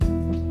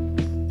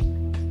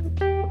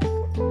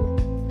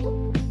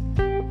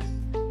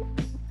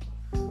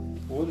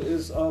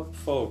up,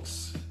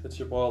 folks? It's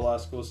your boy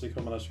Laskosi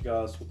coming at you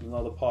guys with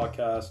another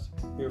podcast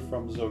here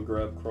from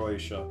Zagreb,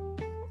 Croatia.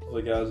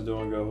 Hopefully, you guys are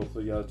doing good.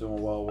 Hopefully, you guys are doing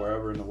well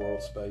wherever in the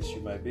world space you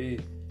may be.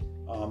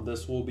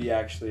 This will be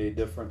actually a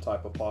different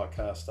type of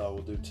podcast I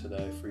will do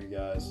today for you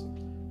guys.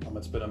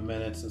 It's been a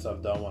minute since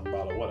I've done one.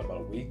 About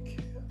a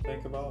week, I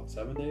think, about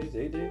 7 days,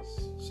 8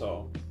 days.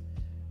 So,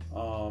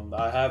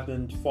 I have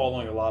been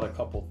following a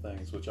couple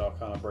things, which I'll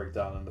kind of break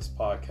down in this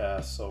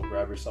podcast. So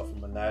grab yourself a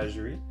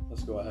menagerie.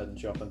 Let's go ahead and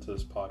jump into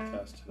this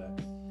podcast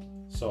today.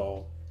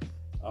 So,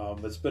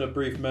 it's been a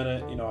brief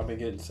minute. I've been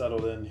getting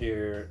settled in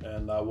here,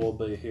 and I will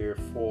be here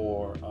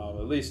for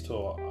at least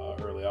till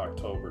early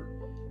October.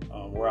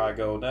 Where I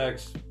go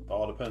next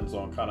all depends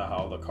on kind of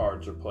how the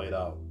cards are played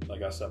out.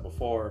 Like I said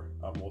before,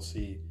 we'll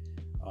see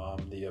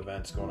the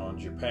events going on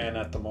in Japan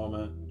at the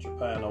moment.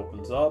 Japan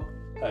opens up.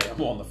 Hey,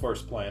 I'm on the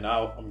first plane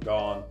out. I'm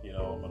gone.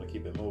 I'm going to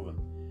keep it moving.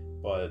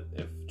 But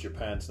if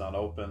Japan's not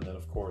open, then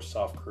of course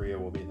South Korea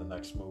will be the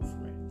next move for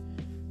me.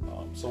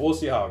 So we'll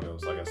see how it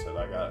goes. Like I said,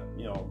 I got,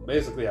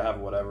 basically I have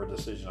whatever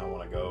decision I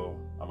want to go.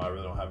 I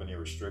really don't have any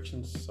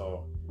restrictions.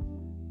 So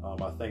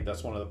I think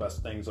that's one of the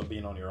best things of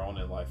being on your own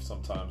in life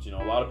sometimes. A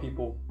lot of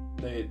people,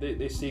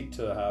 they seek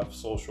to have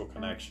social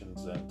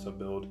connections and to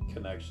build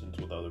connections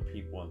with other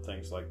people and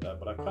things like that.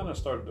 But I kind of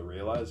started to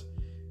realize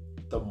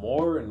the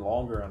more and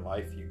longer in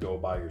life you go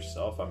by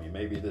yourself,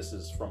 maybe this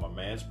is from a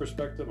man's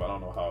perspective. I don't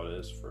know how it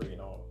is for,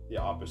 the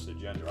opposite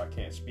gender. I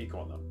can't speak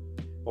on them.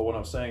 But what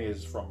I'm saying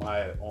is, from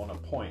my own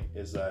point,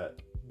 is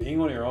that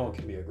being on your own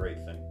can be a great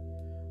thing.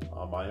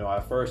 I know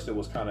at first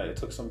it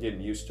took some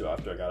getting used to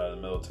after I got out of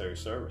the military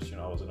service.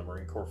 I was in the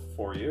Marine Corps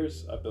for 4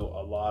 years. I built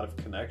a lot of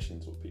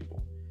connections with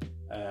people.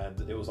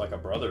 And it was like a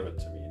brotherhood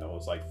to me. It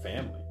was like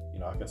family.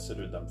 I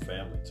considered them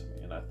family to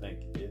me. And I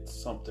think it's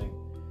something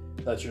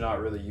that you're not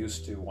really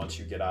used to once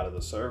you get out of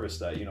the service,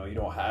 that, you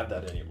don't have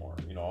that anymore.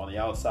 On the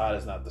outside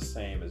is not the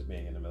same as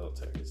being in the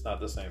military. It's not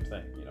the same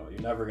thing.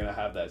 You're never going to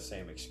have that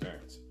same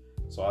experience.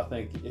 So I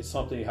think it's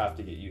something you have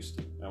to get used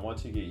to. And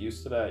once you get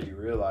used to that, you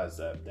realize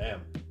that,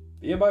 damn,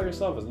 being by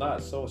yourself is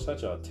not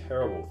such a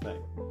terrible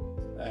thing.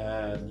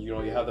 And, you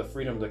have the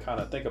freedom to kind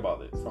of think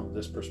about it from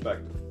this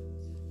perspective.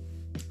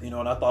 And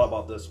I thought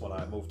about this when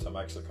I moved to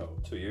Mexico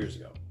 2 years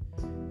ago.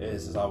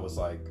 Is I was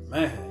like,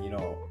 man,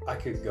 I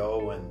could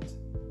go and,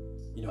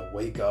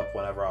 wake up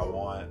whenever I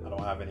want. I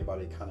don't have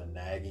anybody kind of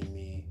nagging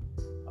me.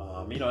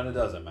 And it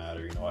doesn't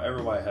matter.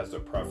 Everybody has their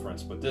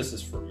preference, but this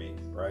is for me,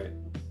 right?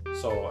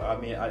 So,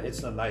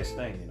 it's a nice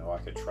thing. I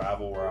could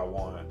travel where I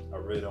want. I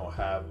really don't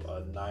have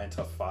a 9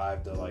 to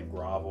 5 to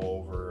grovel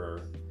over,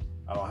 or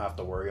I don't have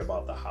to worry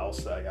about the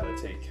house that I got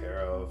to take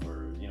care of,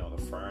 or,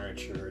 the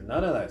furniture,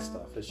 none of that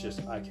stuff. It's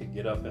just, I could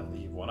get up and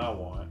leave when I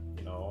want,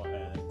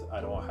 and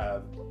I don't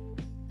have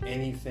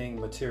anything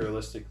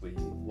materialistically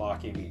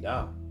locking me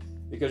down.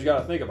 Because you got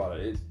to think about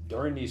it.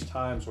 During these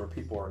times where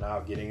people are now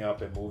getting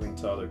up and moving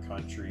to other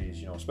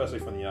countries, especially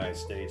from the United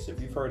States, if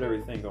you've heard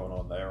everything going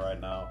on there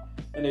right now,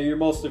 and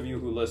most of you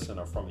who listen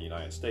are from the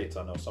United States.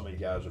 I know some of you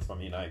guys are from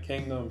the United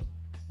Kingdom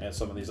and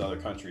some of these other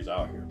countries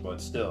out here. But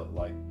still,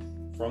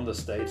 from the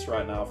States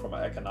right now, from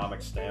an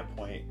economic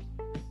standpoint,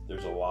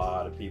 there's a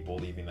lot of people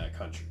leaving that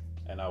country.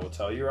 And I will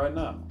tell you right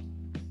now,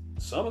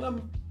 some of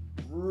them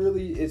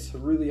it's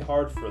really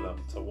hard for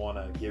them to want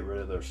to get rid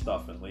of their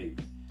stuff and leave.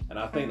 And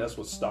I think that's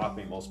what's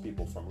stopping most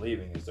people from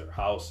leaving, is their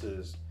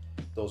houses,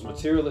 those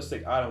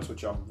materialistic items,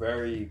 which I'm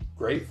very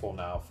grateful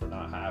now for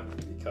not having,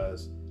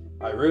 because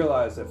I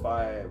realized if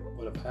I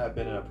would have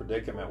been in a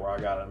predicament where I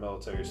got a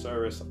military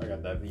service, I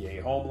got that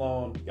VA home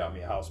loan, got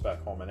me a house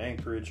back home in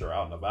Anchorage or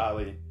out in the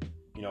valley,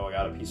 I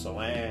got a piece of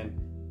land,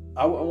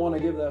 I wouldn't want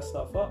to give that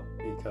stuff up,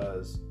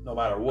 because no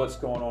matter what's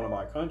going on in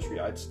my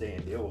country, I'd stay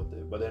and deal with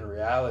it. But in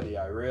reality,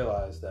 I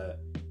realized that,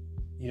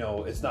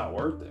 it's not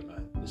worth it,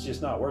 man. It's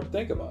just not worth it.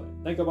 Think about it.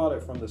 Think about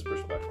it from this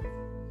perspective.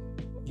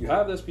 You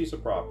have this piece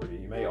of property.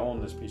 You may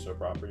own this piece of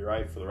property,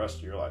 right, for the rest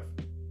of your life.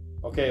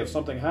 Okay, if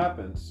something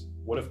happens,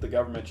 what if the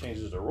government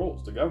changes their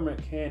rules? The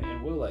government can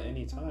and will at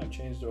any time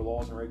change their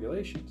laws and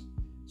regulations.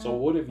 So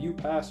what if you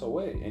pass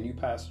away and you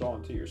pass it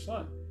on to your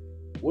son?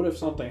 What if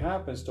something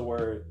happens to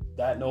where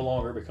that no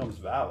longer becomes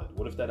valid?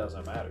 What if that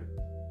doesn't matter?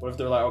 What if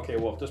they're like, okay,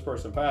 well, if this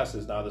person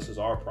passes, now this is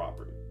our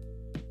property.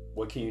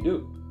 What can you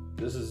do?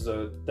 This is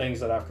things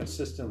that I've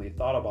consistently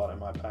thought about in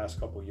my past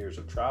couple years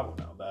of travel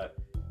now, that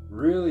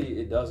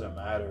really it doesn't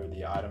matter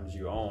the items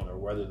you own or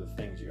whether the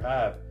things you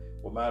have.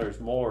 What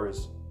matters more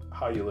is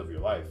how you live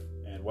your life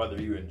and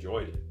whether you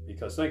enjoyed it.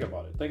 Because think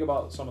about it. Think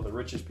about some of the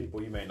richest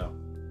people you may know.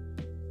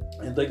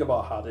 And think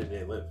about how did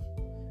they live.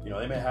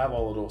 They may have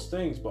all of those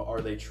things, but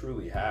are they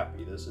truly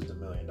happy? This is the $1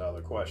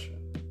 million question.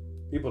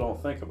 People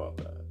don't think about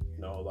that.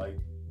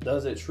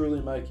 Does it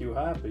truly make you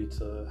happy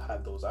to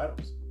have those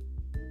items?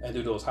 And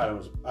do those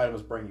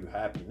items bring you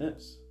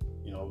happiness?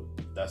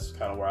 That's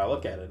kind of where I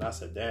look at it. And I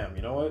said, damn,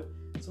 you know what?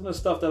 Some of the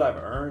stuff that I've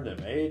earned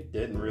and made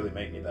didn't really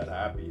make me that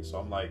happy. So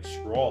I'm like,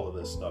 screw all of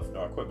this stuff.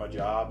 I quit my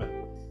job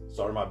and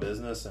started my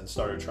business and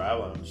started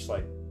traveling. I'm just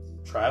like,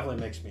 traveling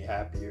makes me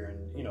happier. And,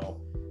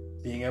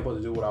 being able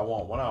to do what I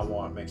want when I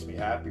want makes me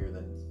happier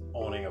than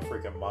owning a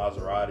freaking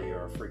Maserati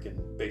or a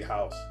freaking big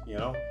house, you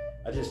know?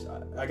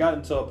 I got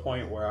into a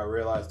point where I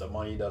realized that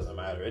money doesn't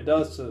matter. It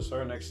does to a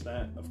certain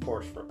extent, of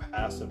course, for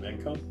passive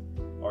income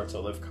or to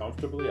live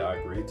comfortably. I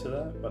agree to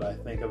that, but I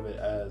think of it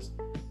as,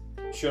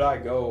 should I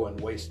go and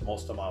waste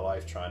most of my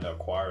life trying to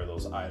acquire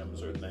those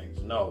items or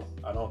things? No,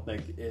 I don't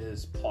think it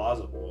is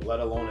plausible, let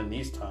alone in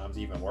these times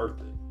even worth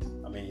it.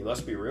 I mean,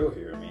 let's be real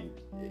here. I mean,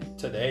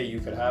 today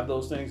you could have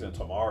those things and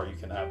tomorrow you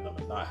can have them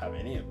and not have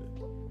any of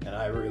it. And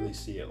I really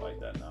see it like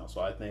that now. So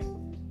I think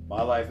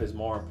my life is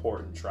more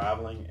important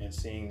traveling and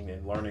seeing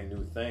and learning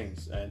new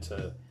things and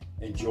to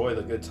enjoy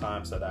the good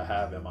times that I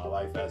have in my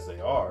life as they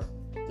are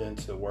than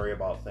to worry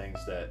about things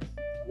that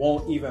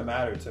won't even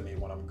matter to me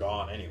when I'm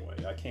gone anyway.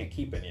 I can't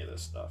keep any of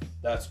this stuff.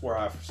 That's where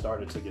I've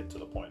started to get to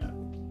the point at.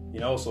 You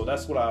know, so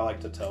that's what I like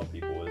to tell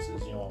people is,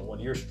 you know, when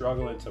you're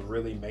struggling to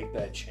really make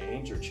that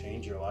change or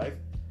change your life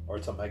or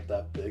to make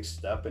that big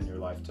step in your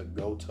life to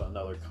go to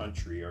another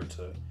country or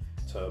to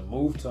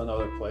move to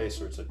another place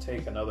or to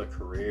take another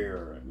career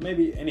or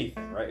maybe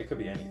anything, right? It could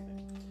be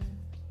anything.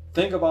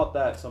 Think about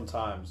that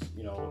sometimes,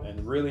 you know,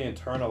 and really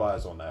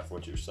internalize on that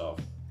with yourself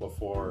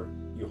before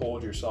you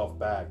hold yourself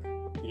back,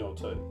 you know,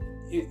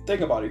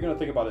 think about it. You're going to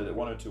think about it in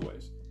one or two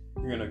ways.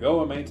 You're going to go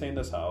and maintain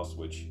this house,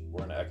 which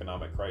we're in an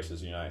economic crisis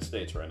in the United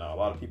States right now. A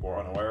lot of people are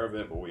unaware of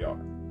it, but we are.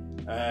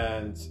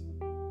 And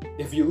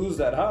if you lose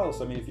that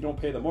house, I mean, if you don't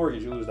pay the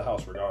mortgage, you lose the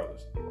house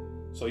regardless.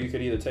 So you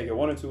could either take it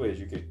one or two ways.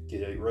 You could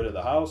get rid of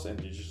the house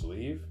and you just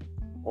leave,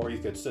 or you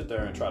could sit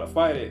there and try to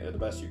fight it the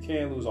best you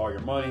can, lose all your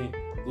money,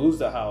 lose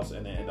the house,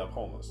 and then end up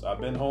homeless. I've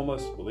been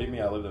homeless. Believe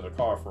me, I lived in a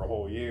car for a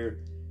whole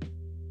year.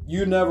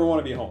 You never want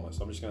to be homeless.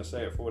 I'm just going to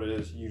say it for what it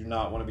is. You do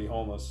not want to be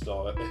homeless.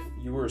 So if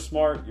you were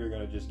smart, you're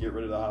going to just get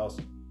rid of the house,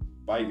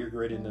 fight your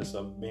grittiness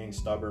of being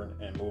stubborn,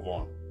 and move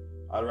on.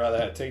 I'd rather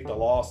have take the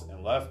loss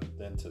and left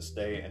than to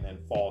stay and then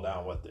fall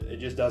down with it. It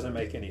just doesn't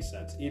make any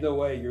sense. Either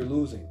way, you're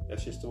losing.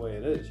 That's just the way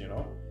it is, you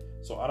know?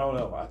 So I don't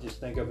know. I just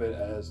think of it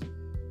as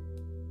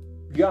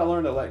you got to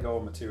learn to let go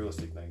of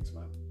materialistic things,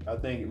 man. I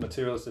think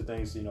materialistic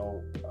things, you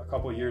know, a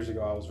couple of years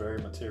ago, I was very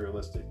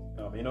materialistic.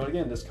 You know,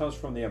 again, this comes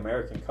from the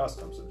American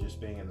customs of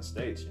just being in the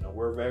States. You know,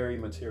 we're very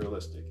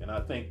materialistic. And I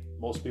think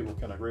most people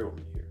can agree with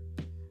me here.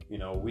 You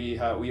know, we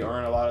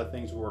earn a lot of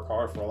things, we work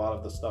hard for a lot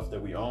of the stuff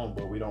that we own,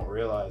 but we don't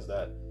realize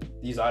that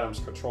these items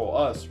control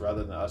us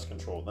rather than us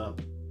control them.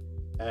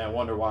 And I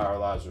wonder why our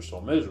lives are so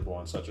miserable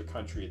in such a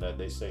country that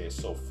they say is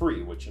so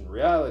free, which in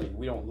reality,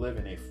 we don't live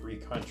in a free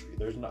country.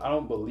 I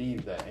don't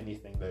believe that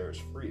anything there is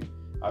free.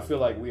 I feel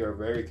like we are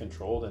very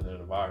controlled in an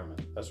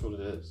environment. That's what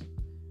it is.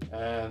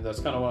 And that's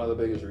kind of one of the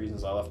biggest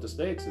reasons I left the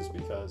States is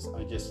because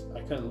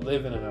I couldn't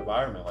live in an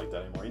environment like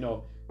that anymore. You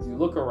know, you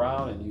look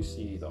around and you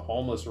see the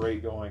homeless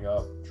rate going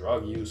up,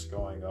 drug use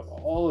going up,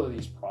 all of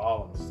these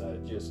problems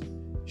that just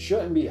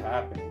shouldn't be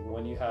happening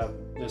when you have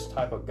this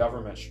type of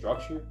government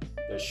structure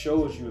that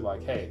shows you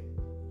like, hey,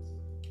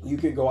 you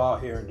can go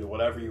out here and do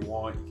whatever you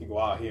want. You can go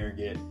out here and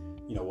get,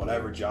 you know,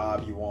 whatever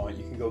job you want.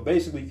 You can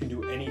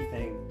do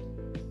anything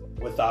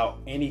without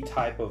any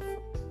type of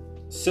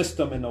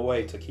system in the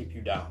way to keep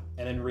you down.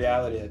 And in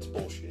reality, it's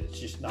bullshit. It's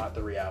just not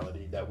the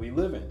reality that we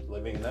living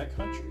in that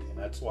country. And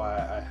that's why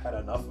I had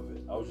enough of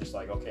it. I was just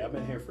like, okay, I've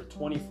been here for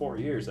 24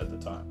 years at the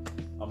time.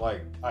 I'm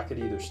like, I could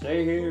either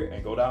stay here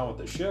and go down with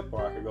the ship,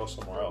 or I could go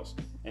somewhere else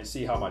and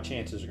see how my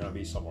chances are going to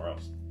be somewhere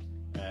else.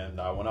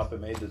 And I went up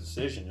and made the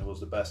decision. It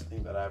was the best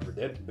thing that I ever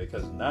did,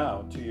 because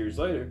now, 2 years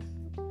later,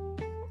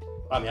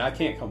 I mean, I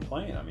can't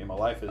complain. I mean, my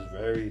life is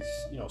very,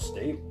 you know,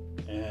 stable.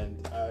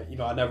 And, you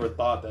know, I never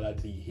thought that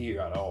I'd be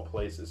here at all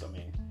places. I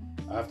mean,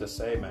 I have to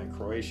say, man,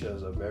 Croatia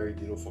is a very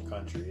beautiful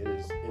country. It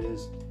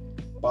is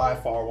by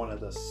far one of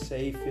the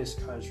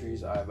safest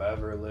countries I've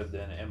ever lived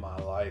in my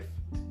life.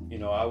 You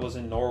know, I was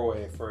in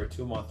Norway for a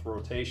 2-month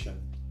rotation,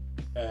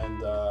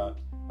 and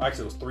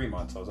actually it was 3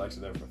 months. I was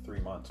actually there for 3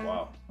 months.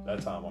 Wow,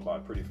 that time went by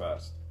pretty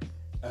fast.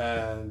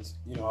 And,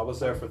 you know, I was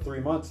there for 3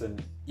 months,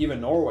 and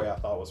even Norway I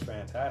thought was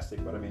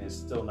fantastic, but I mean, it's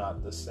still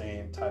not the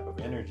same type of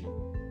energy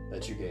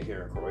that you get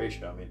here in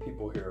Croatia. I mean,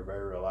 people here are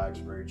very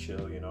relaxed, very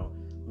chill, you know.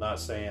 I'm not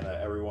saying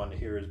that everyone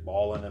here is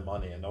balling in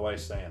money, and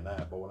nobody's saying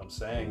that, but what I'm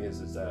saying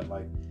is that,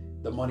 like,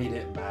 the money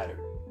didn't matter.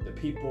 The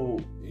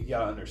people, you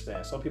gotta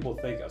understand, some people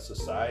think a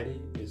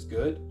society is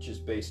good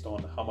just based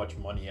on how much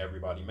money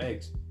everybody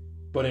makes.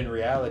 But in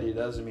reality, it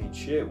doesn't mean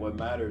shit. What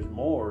matters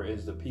more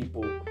is the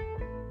people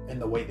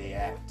and the way they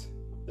act,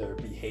 their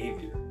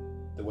behavior,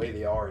 the way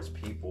they are as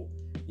people.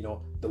 You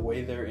know, the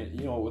way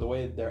the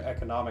way their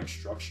economic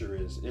structure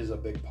is a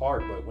big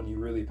part. But when you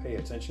really pay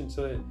attention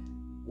to it,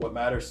 what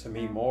matters to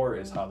me more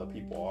is how the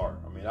people are.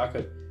 I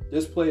mean,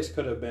 this place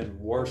could have been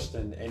worse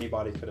than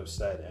anybody could have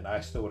said, and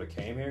I still would have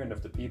came here. And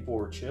if the people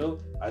were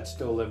chill, I'd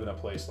still live in a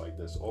place like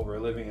this over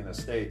living in the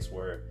States,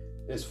 where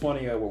it's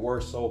funny that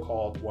we're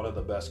so-called one of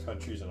the best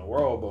countries in the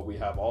world, but we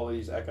have all of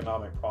these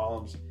economic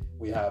problems.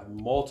 We have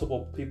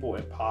multiple people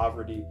in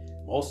poverty.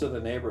 Most of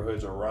the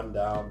neighborhoods are run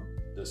down.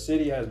 The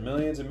city has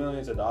millions and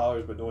millions of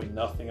dollars, but doing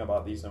nothing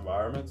about these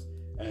environments.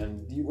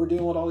 And we're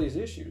dealing with all these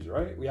issues,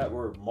 right?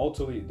 We're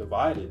multiply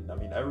divided. I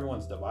mean,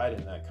 everyone's divided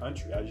in that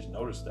country. I just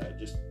noticed that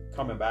just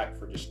coming back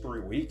for just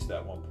 3 weeks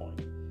at one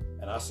point.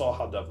 And I saw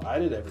how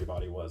divided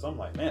everybody was. I'm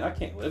like, man, I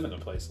can't live in a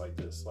place like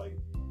this. Like,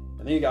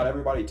 and then you got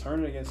everybody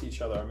turning against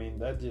each other. I mean,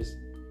 that just,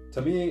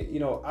 to me, you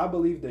know, I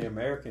believe the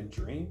American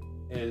dream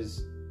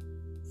is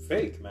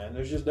fake, man.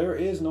 There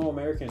is no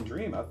American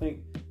dream. I think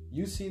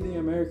you see the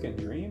American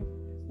dream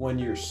when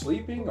you're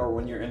sleeping or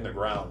when you're in the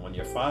ground. When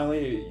you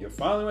finally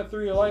went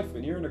through your life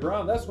and you're in the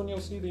ground, that's when you'll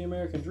see the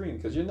American dream,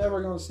 because you're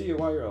never going to see it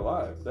while you're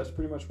alive. That's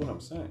pretty much what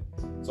I'm saying.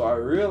 So I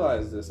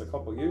realized this a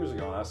couple years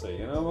ago, and I say,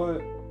 you know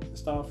what?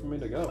 It's time for me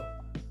to go.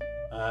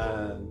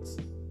 And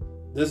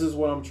this is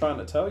what I'm trying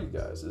to tell you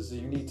guys, is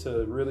you need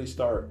to really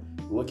start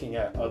looking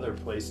at other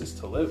places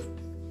to live.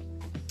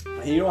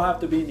 And you don't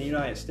have to be in the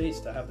United States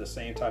to have the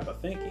same type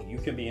of thinking. You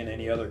can be in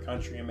any other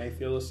country and may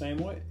feel the same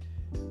way.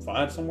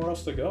 Find somewhere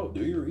else to go.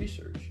 Do your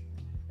research.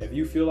 If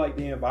you feel like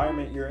the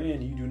environment you're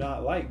in you do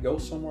not like, go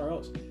somewhere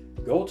else.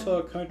 Go to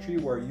a country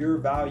where your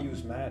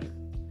values matter.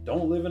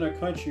 Don't live in a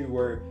country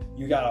where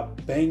you gotta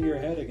bang your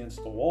head against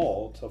the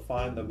wall to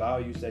find the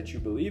values that you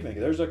believe in.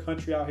 There's a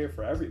country out here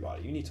for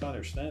everybody. You need to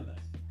understand that.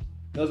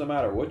 It doesn't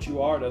matter what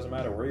you are, doesn't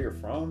matter where you're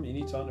from. You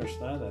need to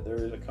understand that there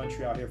is a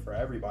country out here for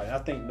everybody. And I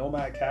think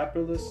Nomad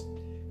Capitalist,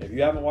 if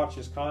you haven't watched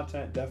his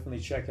content, definitely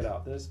check it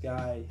out. This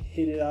guy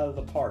hit it out of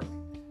the park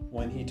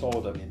when he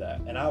told me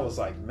that. And I was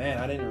like, man,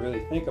 I didn't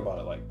really think about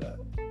it like that.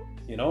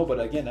 You know, but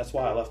again, that's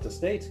why I left the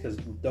States, because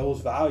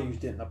those values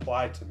didn't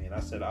apply to me. And I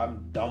said,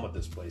 I'm done with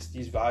this place.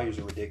 These values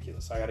are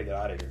ridiculous. I got to get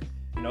out of here.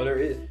 You know,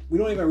 we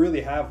don't even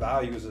really have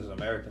values as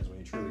Americans when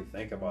you truly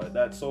think about it.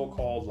 That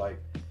so-called, like,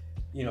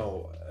 you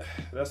know,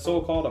 that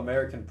so-called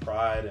American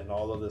pride and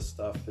all of this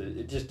stuff,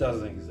 it just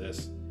doesn't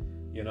exist.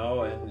 You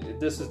know, and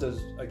this is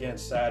the, again,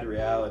 sad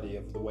reality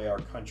of the way our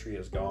country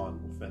has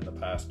gone within the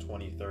past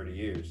 20, 30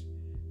 years.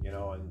 You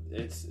know, and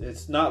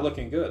it's not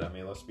looking good. I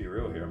mean, let's be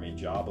real here. I mean,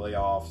 job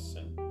layoffs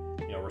and,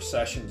 you know,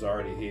 recession's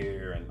already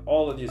here and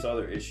all of these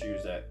other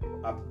issues that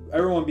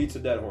everyone beats a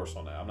dead horse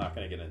on that. I'm not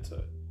going to get into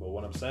it. But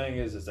what I'm saying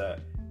is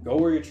that go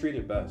where you're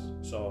treated best.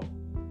 So,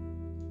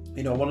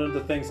 you know, one of the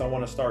things I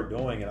want to start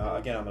doing, and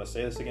again, I'm going to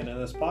say this again in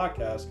this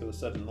podcast because I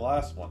said it in the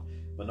last one,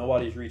 but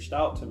nobody's reached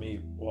out to me.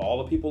 Well,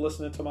 all the people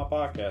listening to my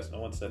podcast, no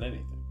one said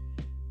anything.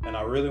 And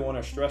I really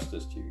want to stress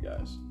this to you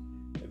guys.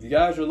 If you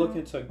guys are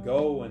looking to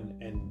go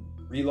and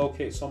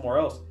relocate somewhere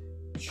else,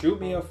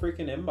 shoot me a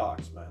freaking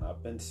inbox, man.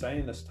 I've been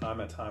saying this time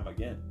and time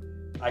again.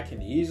 I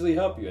can easily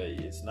help you.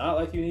 It's not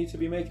like you need to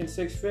be making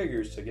 6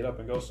 figures to get up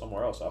and go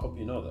somewhere else. I hope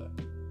you know that.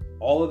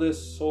 All of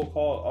this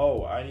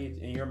so-called,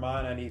 in your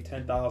mind, I need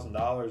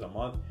 $10,000 a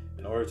month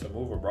in order to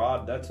move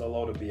abroad, that's a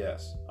load of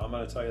BS. I'm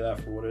going to tell you that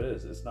for what it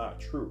is. It's not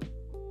true.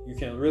 You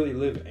can really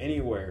live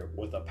anywhere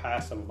with a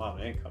passive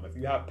amount of income. If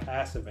you have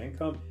passive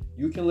income,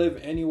 you can live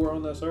anywhere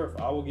on this earth.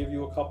 I will give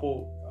you a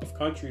couple of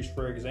countries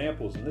for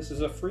examples, and this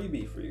is a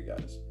freebie for you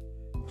guys.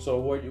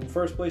 So the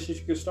first place you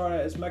could start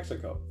at is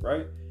Mexico,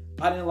 right?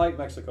 I didn't like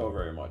Mexico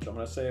very much. I'm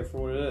going to say it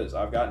for what it is.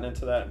 I've gotten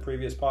into that in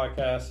previous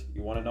podcasts.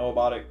 You want to know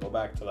about it, go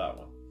back to that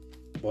one.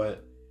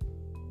 But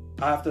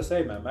I have to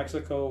say, man,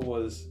 Mexico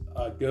was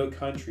a good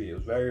country. It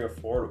was very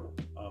affordable.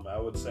 I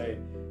would say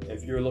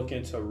if you're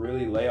looking to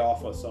really lay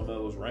off of some of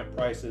those rent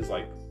prices,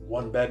 like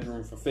 1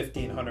 bedroom for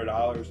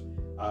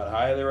 $1,500, I'd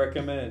highly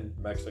recommend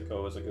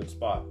Mexico is a good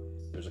spot.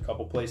 There's a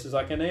couple places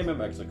I can name in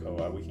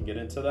Mexico. We can get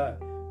into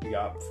that. You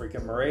got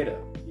freaking Merida.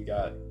 You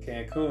got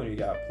Cancun. You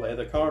got Playa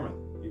del Carmen.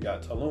 You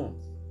got Tulum.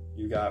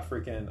 You got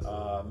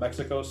freaking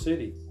Mexico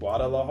City,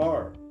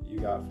 Guadalajara. You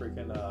got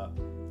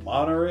freaking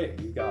Monterey.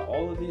 You got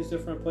all of these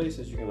different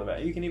places you can live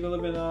at. You can even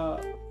live in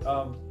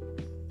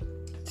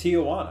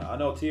Tijuana. I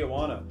know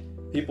Tijuana.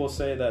 People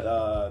say that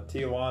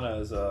Tijuana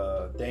is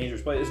a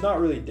dangerous place. It's not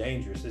really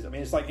dangerous.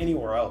 It's like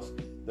anywhere else.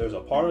 There's a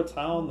part of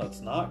town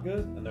that's not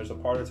good, and there's a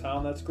part of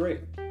town that's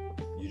great.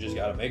 You just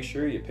got to make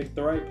sure you pick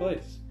the right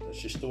place.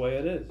 That's just the way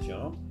it is, you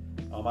know?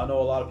 I know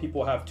a lot of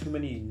people have too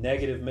many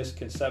negative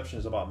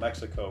misconceptions about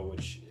Mexico,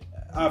 which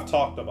I've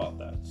talked about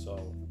that.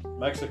 So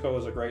Mexico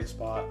is a great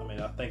spot.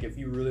 I think if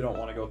you really don't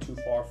want to go too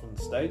far from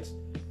the States,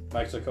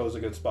 Mexico is a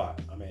good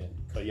spot.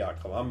 You got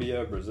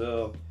Colombia,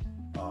 Brazil,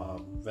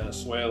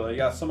 Venezuela. You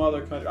got some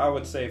other countries. I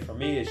would say for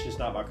me, it's just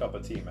not my cup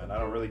of tea, man. I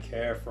don't really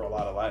care for a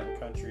lot of Latin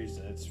countries,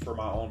 and it's for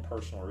my own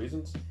personal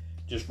reasons.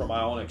 Just from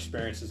my own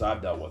experiences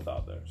I've dealt with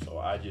out there. So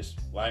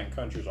Latin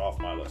countries are off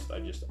my list.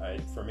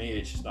 For me,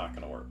 it's just not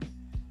going to work.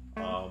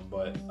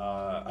 But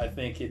I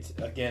think it's,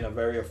 again, a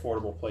very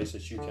affordable place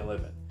that you can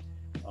live in.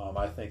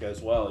 I think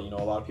as well, a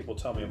lot of people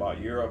tell me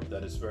about Europe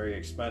that it's very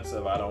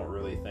expensive. I don't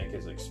really think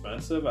it's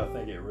expensive. I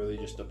think it really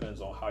just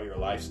depends on how your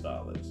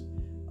lifestyle is.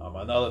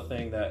 Another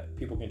thing that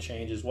people can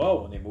change as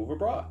well when they move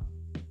abroad,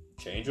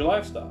 change your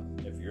lifestyle.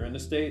 If you're in the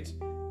States,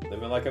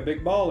 living like a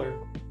big baller,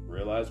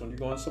 realize when you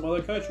go in some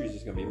other countries,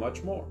 it's going to be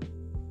much more.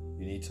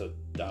 You need to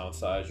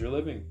downsize your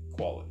living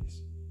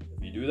qualities.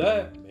 If you do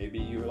that, maybe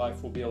your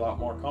life will be a lot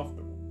more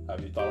comfortable.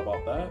 Have you thought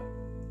about that?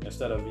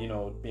 Instead of,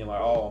 being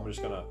like, I'm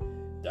just going to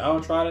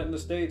downtrodden it in the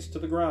States to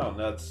the ground.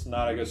 That's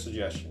not a good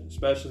suggestion,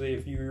 especially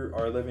if you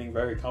are living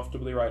very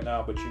comfortably right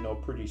now, but you know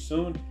pretty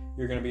soon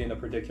you're going to be in the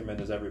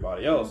predicament as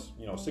everybody else.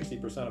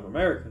 60% of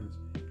Americans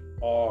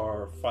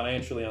are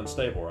financially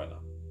unstable right now.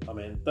 I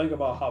mean, think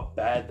about how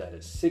bad that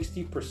is.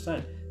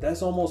 60%.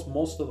 That's almost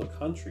most of the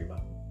country,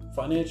 man.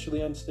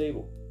 Financially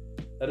unstable.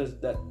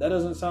 That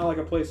doesn't sound like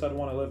a place I'd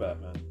want to live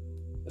at, man.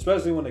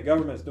 Especially when the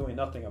government's doing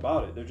nothing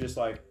about it. They're just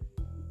like,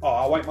 oh,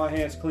 I'll wipe my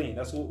hands clean.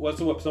 That's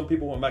what some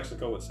people in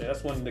Mexico would say.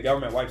 That's when the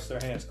government wipes their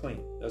hands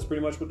clean. That's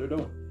pretty much what they're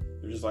doing.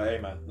 They're just like, hey,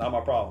 man, not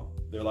my problem.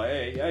 They're like,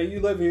 hey, yeah, you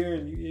live here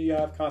and you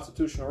have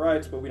constitutional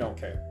rights, but we don't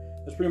care.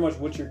 That's pretty much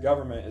what your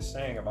government is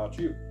saying about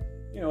you.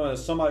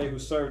 As somebody who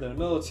served in the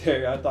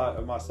military, I thought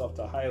of myself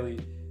to highly,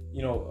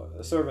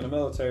 serve in the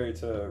military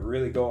to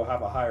really go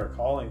have a higher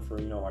calling for,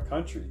 my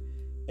country.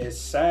 It's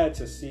sad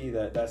to see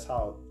that that's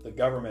how the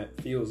government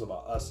feels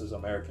about us as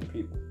American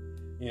people.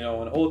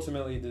 And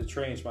ultimately to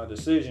change my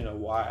decision of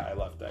why I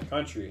left that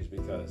country is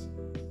because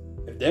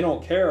if they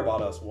don't care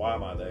about us, why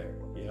am I there?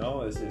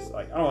 It's just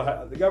like,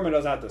 the government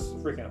doesn't have to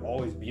freaking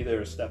always be there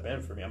to step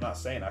in for me. I'm not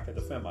saying I can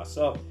defend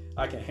myself.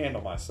 I can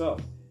handle myself.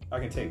 I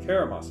can take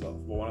care of myself.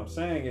 But what I'm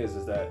saying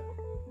is that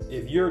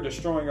if you're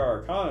destroying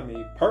our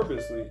economy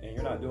purposely and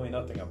you're not doing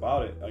nothing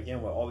about it,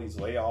 again, with all these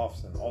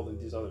layoffs and all of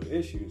these other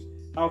issues,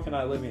 how can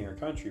I live in your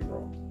country,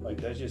 bro?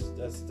 Like,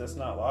 that's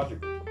not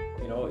logical.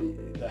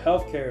 The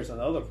healthcare is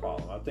another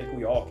problem. I think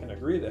we all can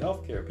agree that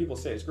healthcare, people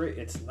say it's great.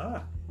 It's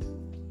not.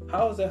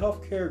 How is the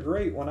healthcare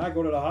great when I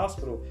go to the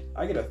hospital?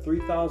 I get a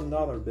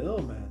 $3,000 bill,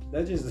 man.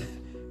 That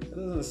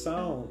doesn't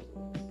sound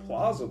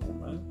plausible,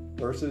 man.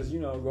 Versus,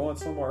 going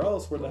somewhere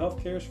else where the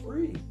healthcare is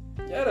free.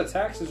 Yeah, the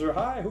taxes are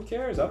high. Who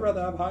cares? I'd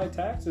rather have high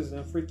taxes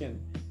than freaking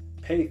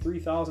pay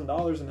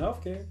 $3,000 in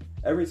healthcare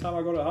every time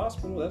I go to the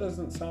hospital. That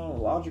doesn't sound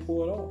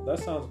logical at all. That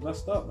sounds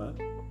messed up, man.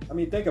 I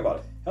mean, think about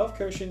it.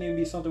 Healthcare shouldn't even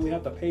be something we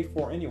have to pay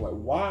for anyway.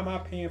 Why am I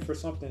paying for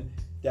something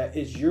that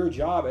is your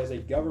job as a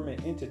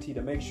government entity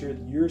to make sure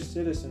that your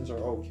citizens are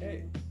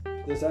okay?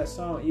 Does that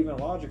sound even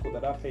logical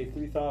that I pay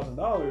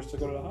 $3,000 to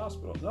go to the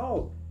hospital?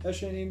 No, that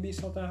shouldn't even be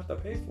something I have to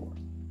pay for.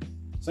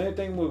 Same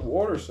thing with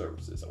water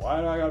services. Why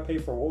do I got to pay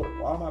for water?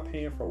 Why am I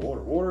paying for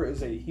water? Water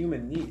is a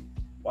human need.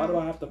 Why do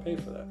I have to pay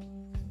for that?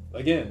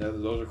 Again,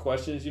 those are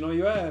questions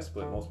you ask,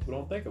 but most people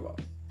don't think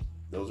about.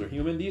 Those are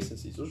human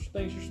decencies. Those are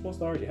things you're supposed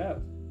to already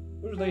have.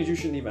 Those are things you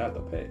shouldn't even have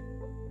to pay.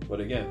 But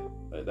again,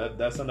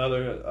 that's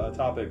another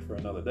topic for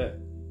another day.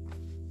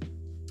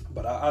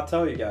 But I'll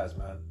tell you guys,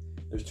 man,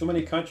 there's too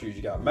many countries.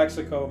 You got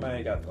Mexico, man.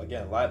 You got,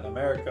 again, Latin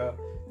America.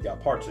 You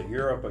got parts of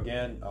Europe,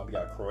 again. You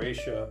got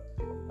Croatia.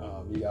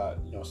 You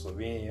got,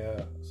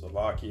 Slovenia,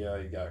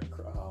 Slovakia. You got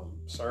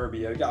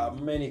Serbia. You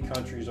got many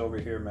countries over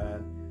here,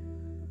 man.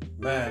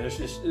 Man,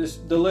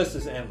 the list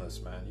is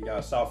endless, man. You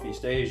got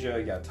Southeast Asia.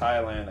 You got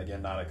Thailand.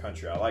 Again, not a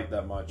country I like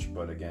that much,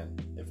 but again,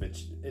 if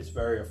it's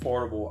very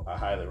affordable, I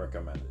highly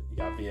recommend it. You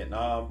got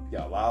Vietnam. You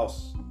got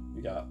Laos.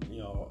 You got,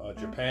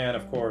 Japan,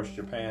 of course.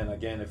 Japan,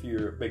 again, if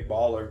you're a big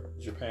baller,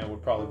 Japan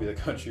would probably be the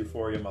country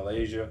for you.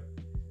 Malaysia,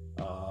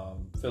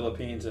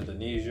 Philippines,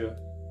 Indonesia.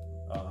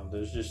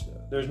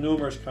 There's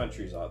numerous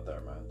countries out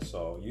there, man.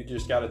 So you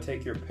just got to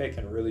take your pick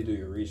and really do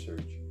your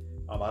research.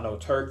 I know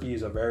Turkey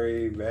is a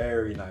very,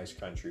 very nice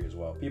country as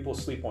well. People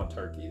sleep on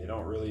Turkey. They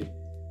don't really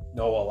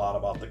know a lot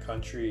about the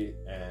country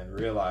and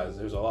realize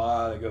there's a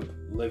lot of good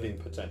living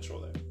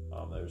potential there.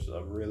 There's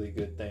a really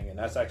good thing, and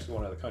that's actually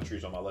one of the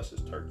countries on my list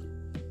is Turkey.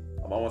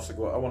 I want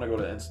to go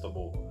to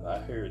Istanbul.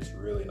 I hear it's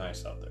really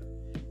nice out there.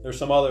 There's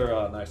some other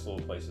nice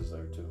little places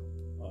there too.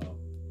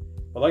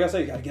 But like I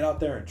said, you got to get out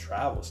there and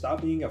travel.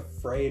 Stop being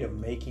afraid of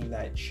making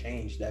that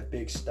change, that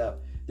big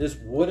step. This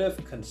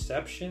what-if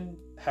conception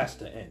has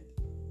to end.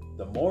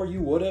 The more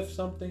you what-if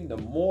something, the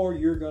more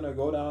you're going to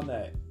go down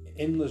that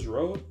endless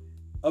road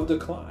of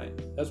decline.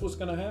 That's what's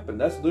going to happen.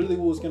 That's literally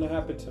what was going to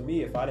happen to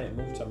me if I didn't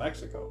move to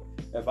Mexico.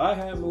 If I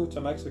had moved to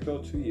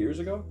Mexico 2 years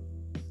ago,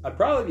 I'd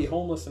probably be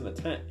homeless in a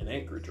tent in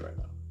Anchorage right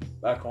now.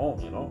 Back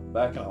home,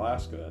 back in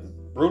Alaska. And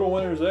brutal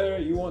winters there.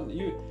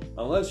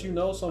 Unless you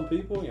know some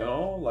people,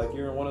 like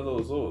you're in one of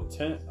those little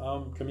tent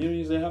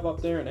communities they have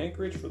up there in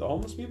Anchorage for the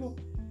homeless people,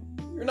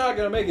 you're not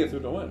going to make it through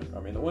the winter.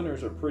 I mean, the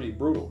winters are pretty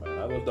brutal, man.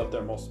 I lived up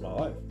there most of my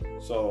life.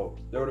 So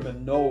there would have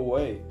been no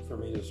way for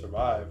me to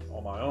survive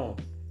on my own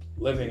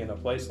living in a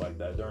place like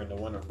that during the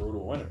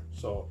brutal winter.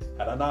 So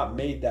had I not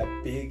made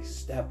that big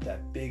step,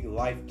 that big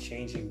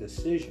life-changing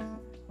decision,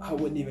 I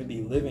wouldn't even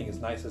be living as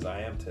nice as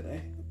I am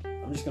today.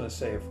 I'm just going to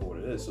say it for what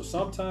it is. So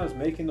sometimes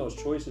making those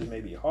choices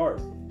may be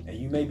hard, and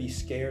you may be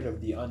scared of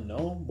the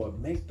unknown, but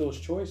make those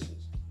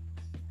choices.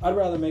 I'd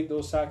rather make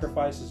those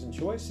sacrifices and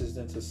choices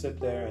than to sit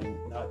there and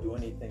not do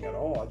anything at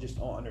all. I just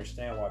don't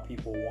understand why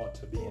people want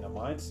to be in a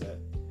mindset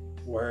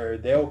where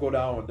they'll go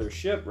down with their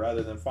ship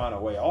rather than find a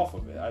way off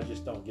of it. I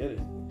just don't get it.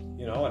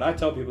 And I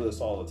tell people this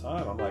all the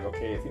time. I'm like,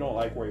 okay, if you don't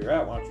like where you're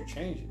at, why don't you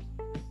change it?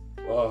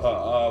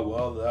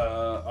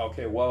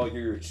 Okay, well,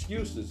 your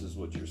excuses is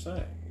what you're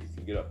saying. You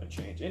can get up and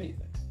change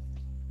anything.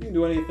 You can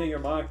do anything your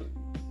mind,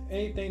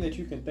 anything that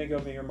you can think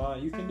of in your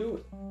mind, you can do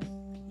it.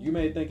 You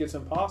may think it's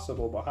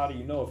impossible, but how do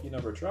you know if you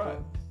never tried?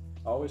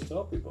 I always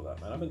tell people that,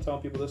 man. I've been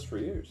telling people this for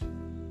years.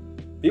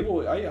 I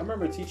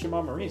remember teaching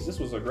my Marines. This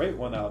was a great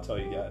one, I'll tell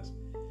you guys.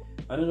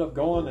 I ended up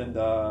going and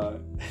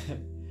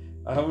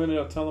I ended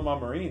up telling my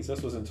Marines,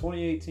 this was in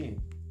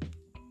 2018.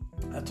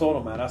 I told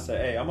them, man, I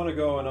said, hey, I'm going to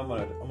go and I'm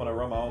going to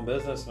run my own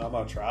business and I'm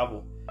going to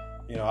travel.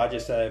 I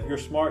just said, if you're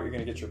smart, you're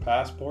going to get your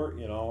passport,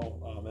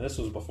 and this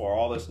was before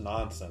all this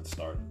nonsense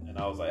started. And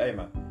I was like, hey,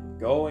 man,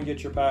 go and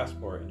get your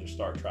passport and just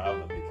start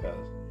traveling,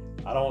 because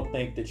I don't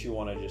think that you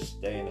want to just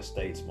stay in the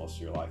States most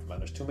of your life, man.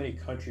 There's too many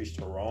countries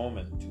to roam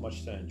and too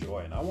much to enjoy.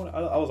 And I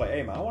was like,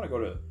 hey, man, I want to go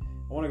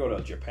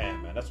to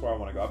Japan, man. That's where I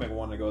want to go. I've been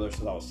wanting to go there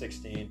since I was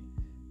 16,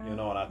 and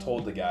I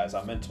told the guys,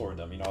 I mentored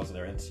them, I was in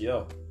their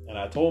NCO, and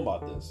I told them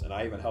about this, and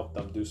I even helped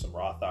them do some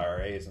Roth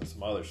IRAs and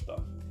some other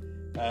stuff.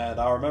 And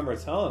I remember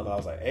telling them, I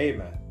was like, hey,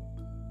 man,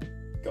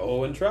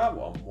 go and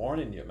travel. I'm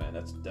warning you, man.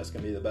 That's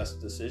going to be the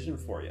best decision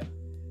for you.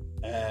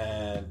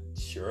 And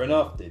sure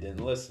enough, they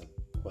didn't listen.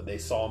 But they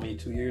saw me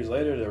 2 years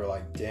later. They were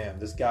like, damn,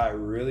 this guy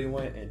really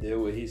went and did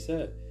what he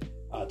said.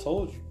 I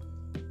told you.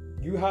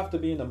 You have to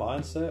be in the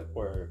mindset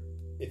where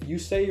if you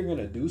say you're going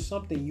to do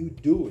something, you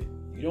do it.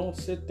 You don't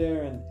sit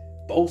there and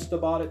boast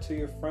about it to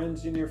your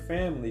friends and your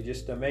family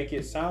just to make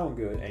it sound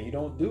good, and you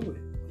don't do it.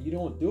 You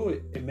don't do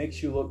it. It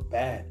makes you look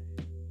bad.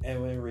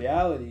 And in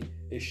reality,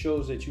 it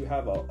shows that you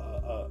have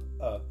a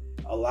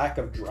lack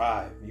of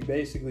drive. You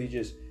basically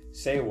just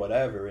say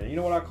whatever. And you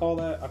know what I call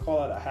that? I call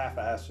that a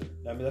half-asser.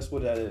 I mean, that's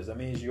what that is. That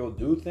means you'll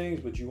do things,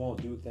 but you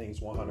won't do things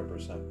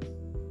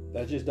 100%.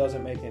 That just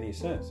doesn't make any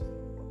sense.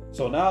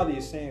 So now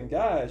these same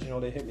guys,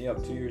 they hit me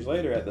up 2 years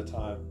later at the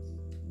time.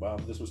 Well,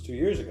 this was 2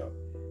 years ago.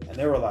 And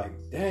they were like,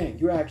 dang,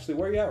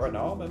 where you at right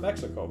now? I'm in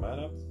Mexico, man.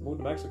 I moved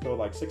to Mexico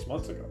like 6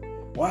 months ago.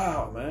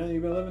 Wow, man,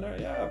 you've been living there?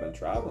 Yeah, I've been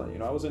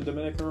traveling. I was in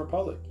Dominican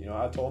Republic.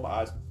 I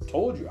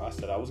told you, I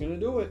said I was going to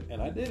do it,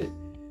 and I did it.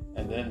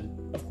 And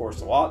then, of course,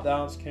 the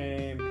lockdowns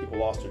came. People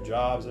lost their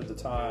jobs at the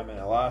time in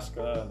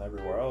Alaska and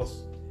everywhere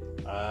else.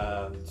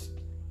 And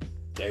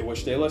they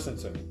wish they listened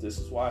to me. This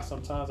is why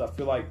sometimes I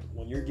feel like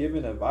when you're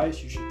giving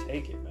advice, you should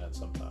take it, man,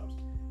 sometimes.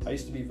 I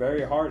used to be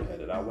very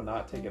hard-headed. I would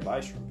not take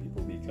advice from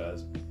people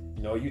because,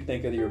 you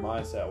think of your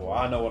mindset, well,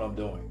 I know what I'm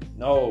doing.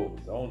 No,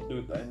 don't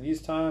do that. In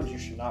these times, you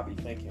should not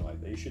be thinking like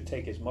that. You should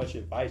take as much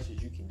advice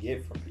as you can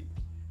get from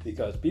people,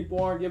 because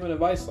people aren't giving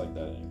advice like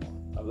that anymore.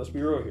 Now, let's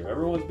be real here.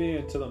 Everyone's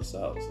being to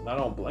themselves, and I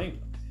don't blame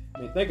them.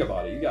 I mean, think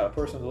about it. You got a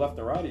person to the left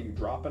and right of you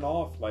dropping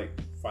off, like,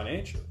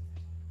 financially.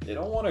 They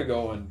don't want to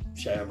go and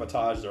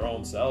sabotage their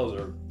own selves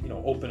or,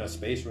 open a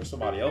space for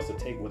somebody else to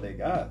take what they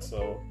got.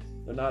 So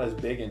they're not as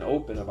big and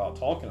open about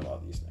talking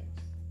about these things.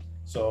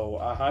 So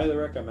I highly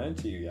recommend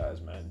to you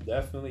guys, man,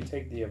 definitely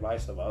take the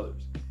advice of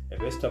others.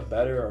 If it's to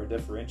better or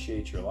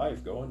differentiate your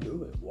life, go and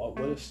do it. What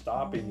is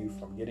stopping you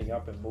from getting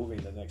up and moving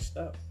the next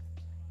step?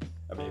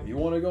 I mean, if you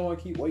want to go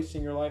and keep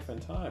wasting your life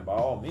and time, by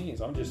all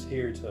means, I'm just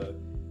here to,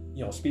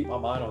 speak my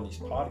mind on these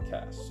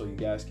podcasts so you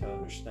guys can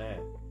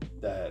understand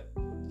that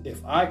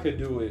if I could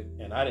do it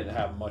and I didn't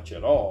have much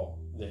at all,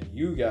 then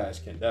you guys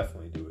can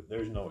definitely do it.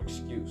 There's no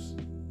excuse.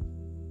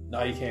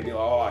 Now you can't be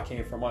like, I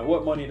came from money.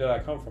 What money did I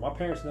come from? My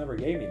parents never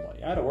gave me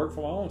money. I had to work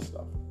for my own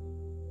stuff.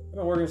 I've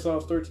been working since I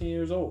was 13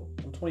 years old.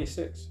 I'm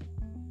 26.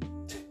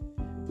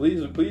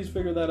 Please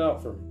figure that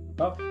out for me.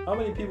 How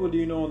many people do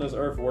you know on this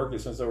earth working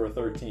since they were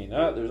 13?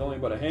 There's only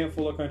but a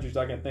handful of countries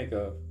I can think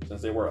of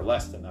since they were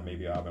less than that.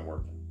 Maybe I've been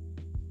working.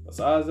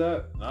 Besides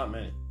that, not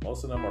many.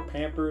 Most of them were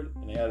pampered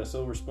and they had a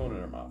silver spoon in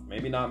their mouth.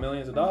 Maybe not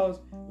millions of dollars,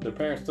 but their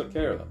parents took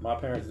care of them. My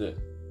parents did.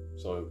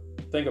 So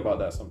think about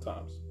that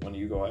sometimes when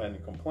you go ahead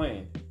and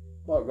complain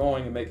about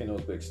going and making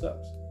those big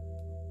steps.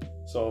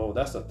 So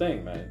that's the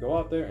thing, man. Go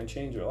out there and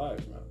change your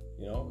lives, man.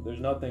 There's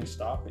nothing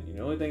stopping you.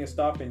 The only thing that's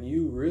stopping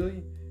you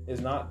really is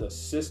not the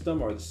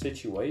system or the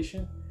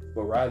situation,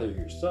 but rather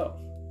yourself.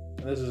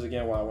 And this is,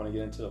 again, why I want to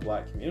get into the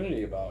Black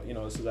community about,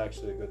 this is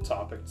actually a good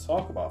topic to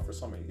talk about for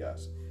some of you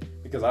guys.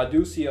 Because I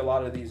do see a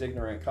lot of these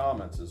ignorant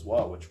comments as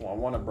well, which I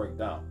want to break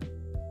down.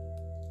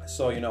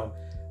 So,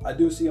 I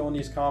do see on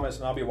these comments,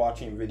 and I'll be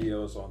watching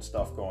videos on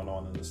stuff going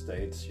on in the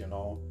States,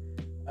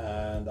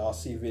 and I'll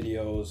see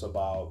videos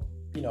about,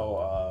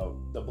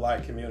 the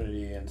Black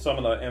community and some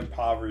of the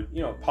impoverished,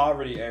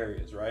 poverty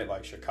areas, right?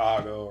 Like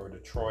Chicago or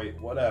Detroit,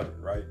 whatever,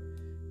 right?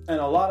 And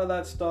a lot of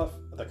that stuff,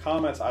 the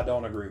comments I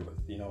don't agree with.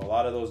 A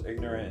lot of those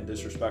ignorant and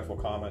disrespectful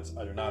comments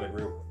I do not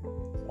agree with.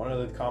 One of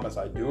the comments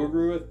I do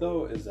agree with,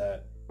 though, is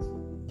that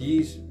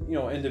these,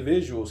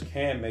 individuals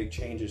can make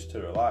changes to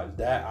their lives.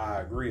 That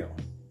I agree on.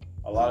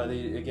 A lot of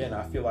these, again,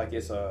 I feel like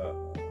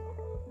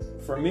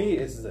for me,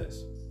 it's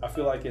this. I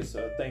feel like it's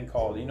a thing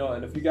called,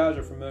 and if you guys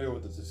are familiar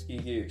with the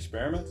Tuskegee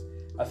experiments,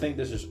 I think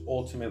this is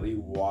ultimately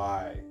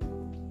why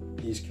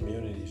these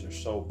communities are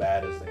so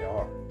bad as they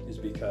are, is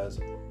because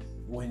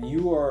when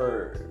you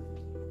are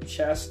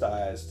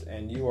chastised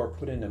and you are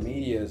put in the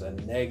media as a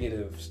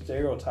negative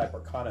stereotype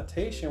or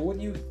connotation, what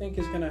do you think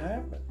is going to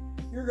happen?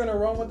 You're going to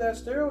run with that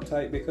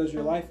stereotype because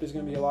your life is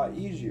going to be a lot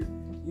easier.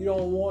 You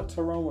don't want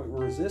to run with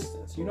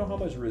resistance. You know how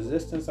much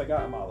resistance I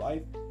got in my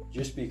life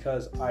just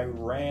because I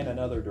ran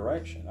another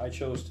direction. I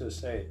chose to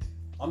say,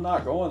 I'm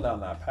not going down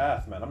that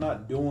path, man. I'm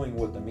not doing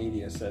what the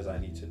media says I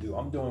need to do.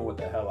 I'm doing what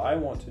the hell I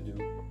want to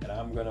do, and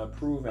I'm going to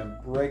prove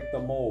and break the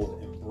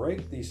mold and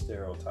break these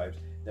stereotypes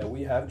that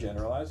we have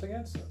generalized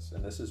against us.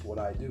 And this is what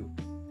I do.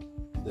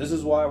 This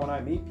is why when I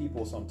meet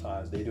people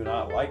sometimes, they do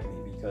not like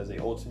me, because they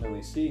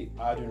ultimately see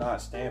I do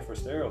not stand for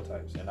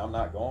stereotypes, and I'm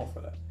not going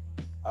for that.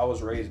 I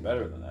was raised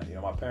better than that.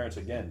 My parents,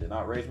 again, did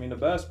not raise me the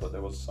best, but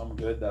there was some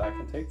good that I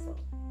can take from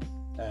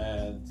them.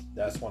 And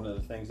that's one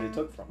of the things they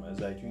took from it, is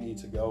that you need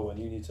to go and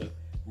you need to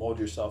mold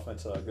yourself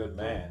into a good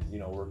man,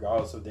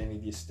 regardless of any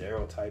of these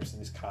stereotypes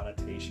and this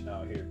connotation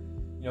out here.